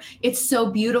I hear, it's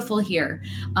so beautiful here.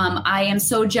 I am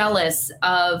so jealous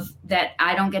of that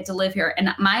I don't get to live here. And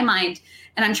my mind,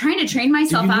 and I'm trying to train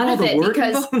myself out of it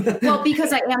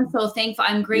because I am so thankful.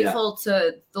 I'm grateful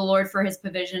to the Lord for his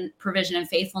provision and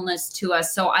faithfulness to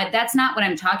us. So that's not what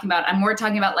I'm talking about. I'm more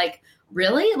talking about like,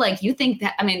 really? Like you think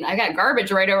that, I mean, I got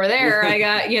garbage right over there. I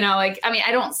got, you know, like, I mean,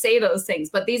 I don't say those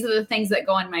things, but these are the things that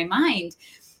go in my mind.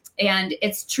 And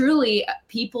it's truly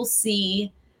people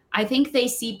see, I think they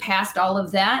see past all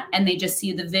of that and they just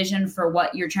see the vision for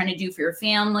what you're trying to do for your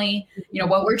family, you know,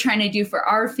 what we're trying to do for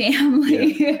our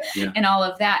family and all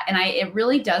of that. And it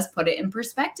really does put it in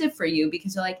perspective for you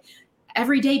because you're like,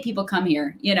 every day people come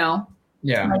here, you know,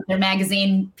 like they're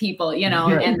magazine people, you know,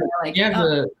 and they're like,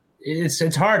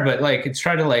 it's hard, but like, it's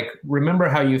trying to like, remember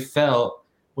how you felt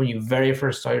when you very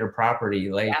first saw your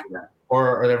property, like,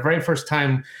 or the very first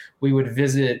time we would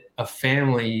visit a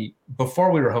family before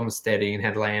we were homesteading and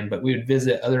had land, but we would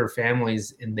visit other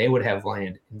families and they would have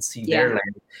land and see their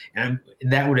land. And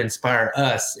that would inspire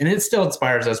us. And it still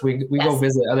inspires us. We go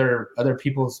visit other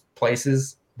people's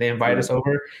places. They invite us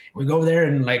over. We go there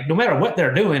and like, no matter what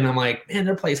they're doing, I'm like, man,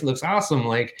 their place looks awesome.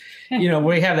 Like, you know,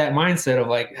 we have that mindset of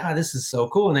like, this is so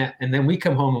cool. And then we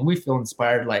come home and we feel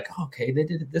inspired, like, okay, they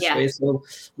did it this way. So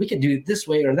we could do it this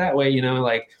way or that way, you know,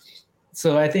 like,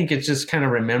 so I think it's just kind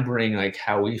of remembering like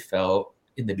how we felt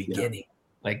in the beginning.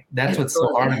 Like that's what's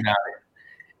so hard about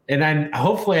it. And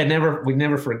hopefully we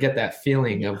never forget that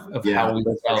feeling of how we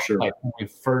felt like when we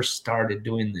first started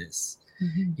doing this,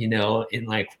 and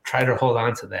like try to hold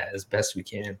on to that as best we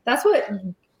can. That's what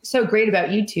so great about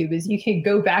YouTube is you can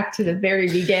go back to the very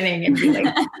beginning and be like,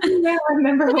 yeah, I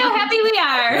remember Look how happy we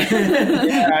are.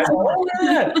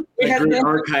 We had an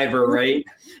archiver, right?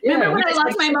 Remember when I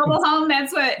lost my mobile home?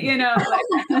 That's what,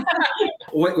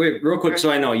 Wait, real quick.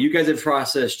 So I know you guys have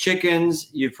processed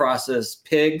chickens, you've processed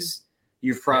pigs,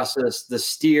 you've processed the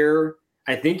steer.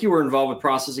 I think you were involved with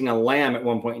processing a lamb at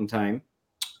one point in time.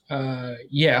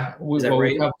 Yeah. Is that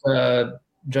right? We helped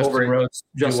Justin Rhodes.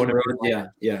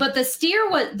 Yeah. But the steer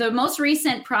was the most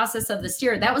recent process of the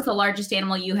steer. That was the largest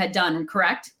animal you had done,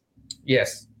 correct?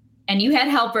 Yes. And you had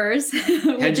helpers,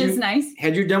 which is nice.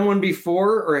 Had you done one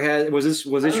before, or was this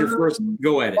your first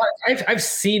go at it? I've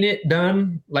seen it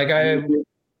done. Like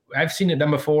I've seen it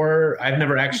done before. I've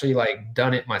never actually like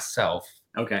done it myself.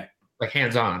 Okay. Like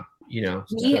hands on,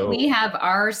 We have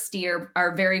our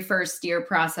very first steer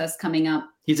process coming up.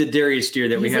 He's a dairy steer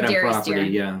that we had on property.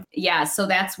 Steer. Yeah. So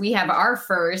we have our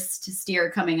first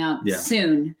steer coming up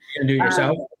soon. You gonna do it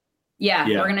yourself? Yeah,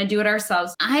 we're going to do it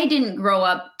ourselves. I didn't grow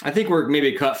up. I think we're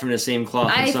maybe cut from the same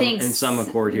cloth in some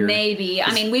accord here. Maybe.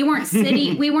 I mean, we weren't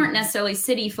necessarily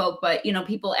city folk, but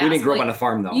people ask. We didn't grow up on a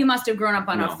farm though. You must have grown up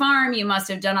on a farm. You must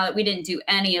have done all that. We didn't do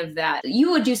any of that.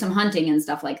 You would do some hunting and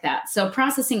stuff like that. So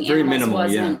processing very animals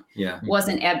minimal,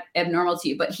 wasn't abnormal to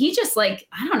you. But he just I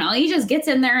don't know, he just gets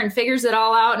in there and figures it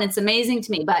all out. And it's amazing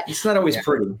to me. But it's not always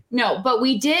pretty. No, but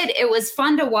it was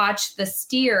fun to watch the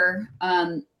steer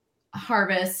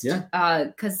harvest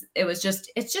because it's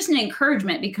just an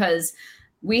encouragement because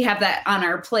we have that on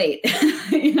our plate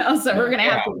so we're gonna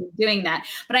have to be doing that.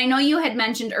 But I know you had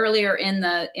mentioned earlier in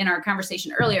our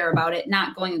conversation earlier about it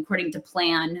not going according to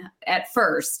plan at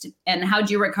first, and how'd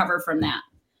you recover from that?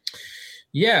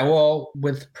 Well,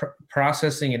 with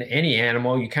processing in any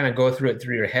animal, you kind of go through it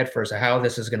through your head first of how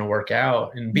this is going to work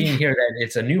out, and being here that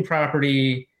it's a new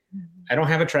property, I don't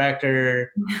have a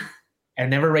tractor, I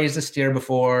never raised a steer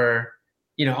before,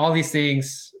 all these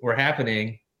things were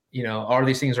happening, all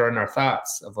these things are in our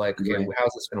thoughts of like, okay,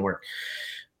 how's this going to work?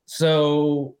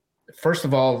 So first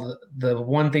of all, the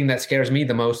one thing that scares me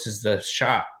the most is the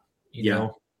shot, you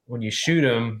know, when you shoot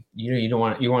them, you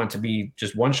want it to be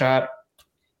just one shot,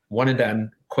 one and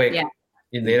done, quick. Yeah.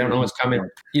 They don't know what's coming.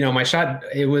 My shot,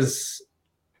 it was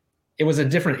a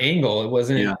different angle. It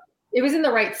wasn't, it was in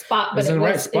the right spot, but it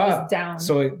was down.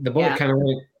 So the bullet kind of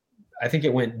went, I think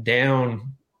it went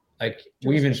down. Like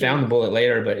we even found the bullet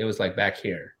later, but it was like back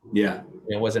here. Yeah,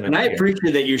 it wasn't. And I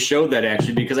appreciate that you showed that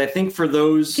actually, because I think for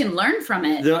those you can learn from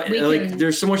it.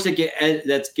 There's so much that get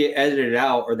edited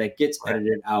out or that gets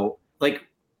edited out. Like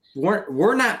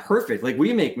we're not perfect. Like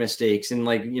we make mistakes, and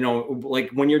like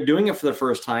when you're doing it for the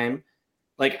first time,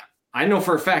 like I know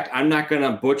for a fact I'm not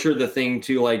gonna butcher the thing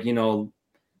to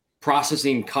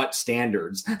processing cut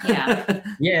standards.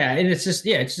 Yeah, and it's just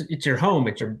it's your home.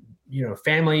 It's your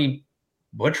family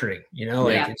butchering.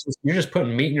 It's just, you're just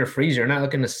putting meat in your freezer. You're not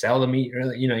looking to sell the meat.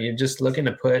 You're just looking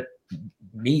to put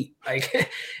meat.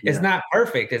 Like it's not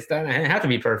perfect. It doesn't have to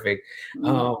be perfect.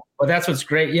 But that's what's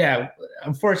great. Yeah,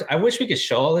 unfortunately, I wish we could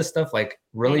show all this stuff. Like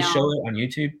really show it on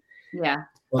YouTube. Yeah,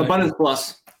 but Abundance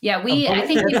Plus. Yeah, I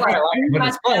think we like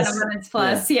Abundance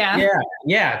Plus.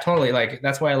 Yeah, totally. Like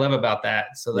that's what I love about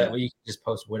that. So that we can just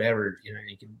post whatever,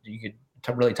 you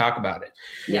could really talk about it.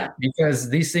 Yeah. Because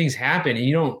these things happen and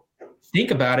you don't think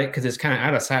about it because it's kind of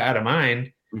out of sight, out of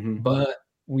mind. Mm-hmm. But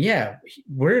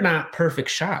we're not perfect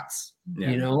shots.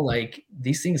 Like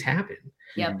these things happen.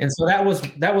 Yeah. And so that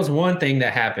was one thing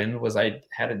that happened was I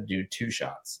had to do 2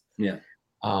 shots. Yeah.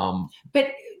 But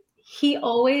he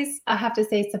always, I have to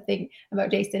say something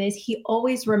about Jason, is he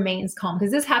always remains calm,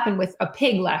 because this happened with a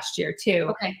pig last year too.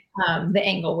 Okay. The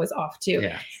angle was off too.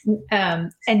 Yeah.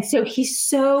 And so he's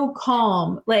so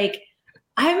calm. Like,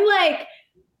 I'm like,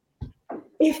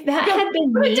 if that had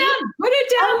been put it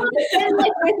down, and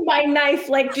like with my knife,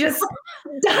 like just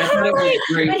die.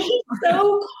 But he's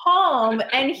so calm,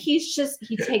 and he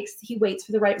waits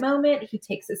for the right moment. He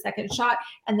takes a second shot,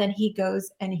 and then he goes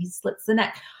and he slits the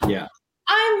neck. Yeah.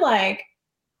 I'm like,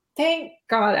 thank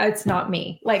God it's not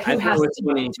me. Like, who has it's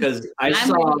funny because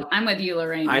I'm with you,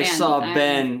 Lorraine. I saw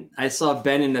Ben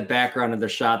in the background of the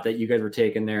shot that you guys were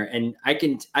taking there, and I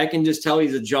can just tell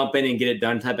he's a jump in and get it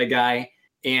done type of guy.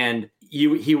 And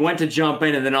he went to jump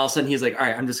in, and then all of a sudden he's like, all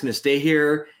right, I'm just going to stay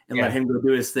here and let him go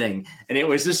do his thing. And it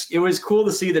was cool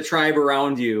to see the tribe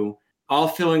around you all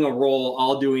filling a role,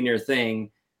 all doing their thing.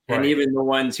 And even the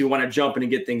ones who want to jump in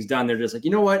and get things done, they're just like, you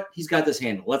know what? He's got this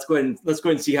handle. Let's go ahead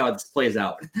and see how this plays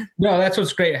out. No, that's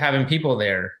what's great, having people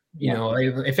there, You know,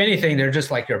 if anything, they're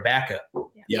just like your backup.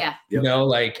 Yeah. You know,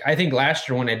 like I think last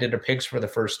year when I did the pigs for the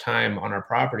first time on our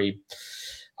property,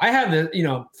 I have the, you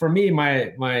know, for me,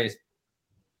 my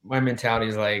mentality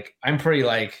is like, I'm pretty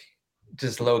like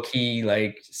just low key,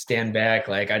 like stand back.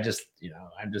 Like I just, you know,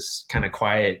 I'm just kind of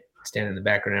quiet, stand in the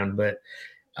background. But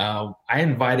I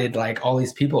invited like all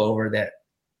these people over that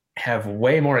have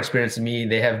way more experience than me.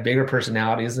 They have bigger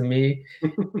personalities than me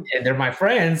and they're my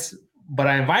friends, but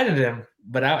I invited them.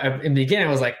 But in the beginning,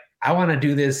 I was like, I want to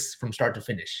do this from start to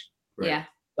finish. Right. Yeah.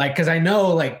 Like, cause I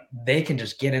know like they can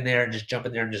just get in there and just jump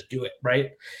in there and just do it.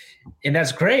 Right. And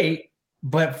that's great.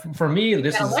 But for me,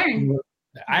 this is, learn.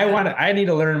 I need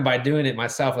to learn by doing it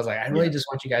myself. I was like, I really just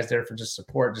want you guys there for just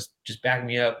support. Just back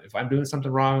me up. If I'm doing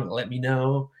something wrong, let me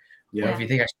know. Yeah. Or if you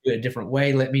think I should do it a different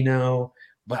way, let me know.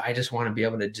 But I just want to be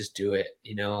able to just do it,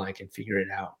 you know, I can figure it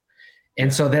out.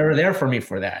 And so they were there for me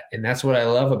for that. And that's what I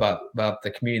love about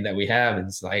the community that we have.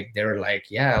 It's like, they were like,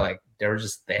 yeah, like they were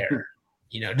just there,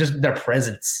 you know, just their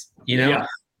presence, you know,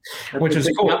 which was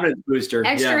cool. Confidence booster.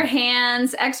 Extra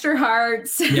hands, extra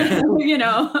hearts, Yeah. you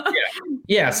know?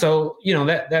 Yeah. So, you know,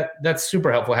 that's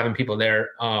super helpful having people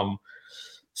there.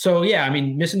 So yeah, I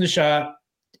mean, missing the shot,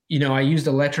 you know, I used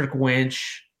electric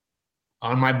winch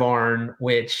on my barn,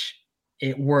 which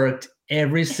it worked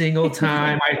every single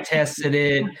time I tested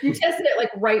it. You tested it like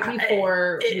right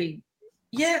before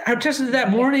Yeah, I tested it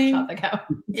that morning. shot the cow.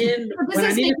 And Does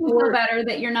this make you feel better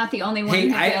that you're not the only one? Hey,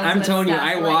 who fails I'm this telling you, stuff?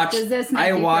 I Like, watched does this make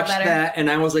you feel better? that and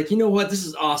I was like, you know what? This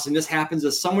is awesome. This happens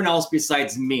to someone else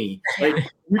besides me. Like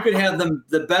we could have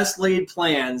the best laid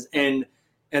plans and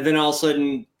then all of a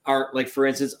sudden our, like for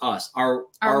instance, our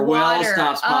well water.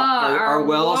 stops our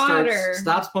well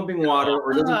stops pumping water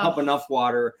or doesn't pump enough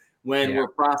water when we're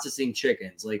processing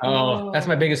chickens. Like that's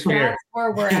my biggest fear. That's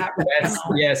where we're at right now.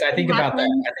 Yes, I think about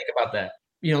that.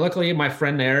 You know, luckily my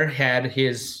friend there had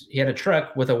a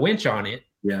truck with a winch on it.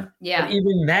 Yeah. Yeah. But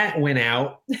even that went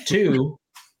out too.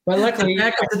 But luckily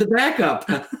back up to the backup.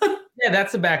 Yeah,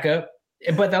 that's the backup.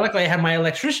 But luckily I had my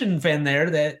electrician friend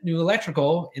there that knew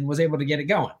electrical and was able to get it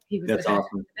going. That's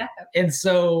awesome. And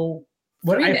so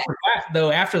what I forgot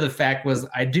though after the fact was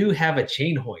I do have a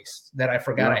chain hoist that I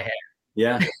forgot I had.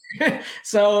 Yeah.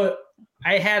 So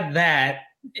I had that,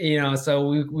 you know, so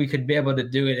we could be able to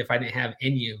do it if I didn't have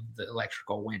any of the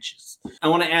electrical winches. I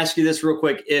want to ask you this real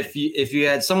quick. If you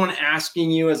had someone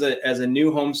asking you as a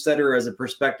new homesteader, as a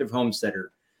prospective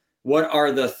homesteader, what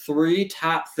are the three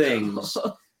top things?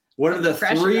 What are the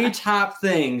three top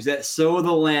things that Sow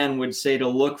the Land would say to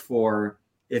look for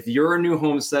if you're a new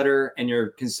homesteader and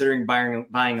you're considering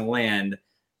buying land?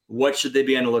 What should they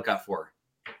be on the lookout for?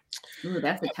 Ooh,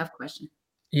 that's a tough question.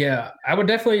 Yeah, I would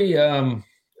definitely.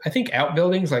 I think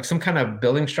outbuildings, like some kind of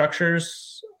building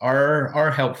structures, are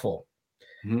helpful.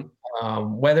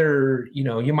 Mm-hmm. Whether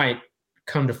you might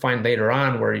come to find later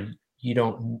on where you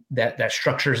don't that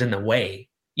structure's in the way.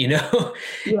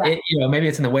 Maybe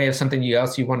it's in the way of something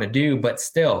else you want to do, but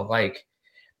still, like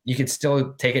you could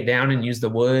still take it down and use the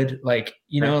wood. Like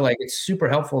like it's super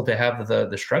helpful to have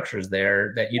the structures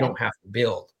there that you don't have to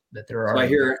build. That there are. So I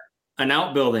hear an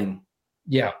outbuilding.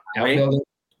 Yeah, right? outbuilding.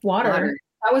 Water.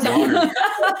 That was water.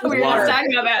 we were just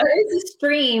talking about that. There is a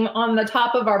stream on the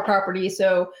top of our property,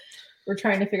 so we're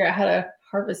trying to figure out how to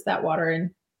harvest that water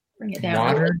and bring it down.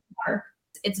 Water.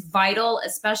 It's vital,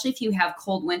 especially if you have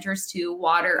cold winters too.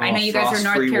 Water. I know you guys are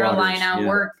North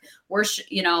Carolina. Waters,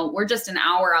 yeah. We're just an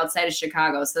hour outside of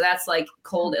Chicago, so that's like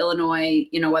cold Illinois,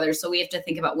 weather. So we have to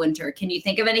think about winter. Can you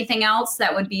think of anything else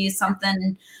that would be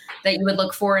something that you would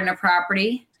look for in a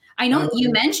property? I know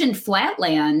you mentioned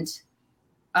flatland.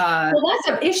 Well, that's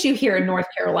an issue here in North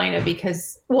Carolina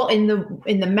because, in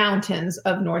the mountains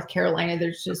of North Carolina,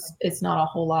 it's not a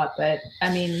whole lot. But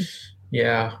I mean,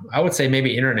 yeah, I would say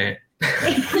maybe internet.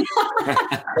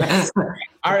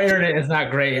 Our internet is not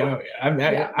great.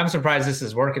 I'm surprised this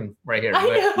is working right here.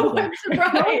 I know. I'm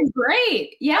surprised.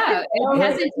 Great. Yeah.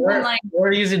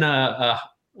 We're using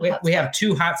we have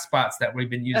two hotspots that we've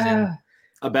been using.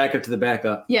 A backup to the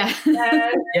backup. Yeah.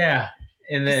 Yeah.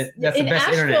 And that's the best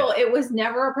Asheville, internet. It was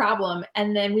never a problem.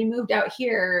 And then we moved out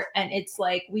here and it's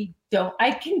like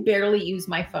I can barely use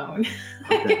my phone.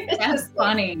 Okay. That's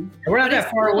funny. We're not that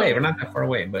far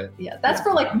away. But yeah, that's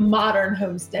for like modern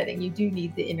homesteading. You do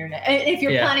need the internet. And if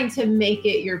you're planning to make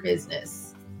it your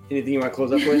business. Anything you want to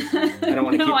close up with? I don't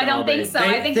want to keep I don't think so.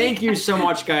 Thank you so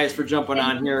much, guys, for jumping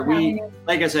on here.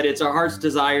 Like I said, it's our heart's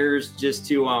desires just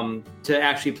to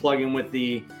actually plug in with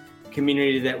the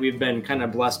community that we've been kind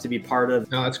of blessed to be part of.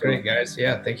 No, that's great, guys.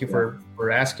 Yeah, thank you for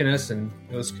asking us, and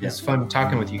it was fun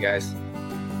talking with you guys.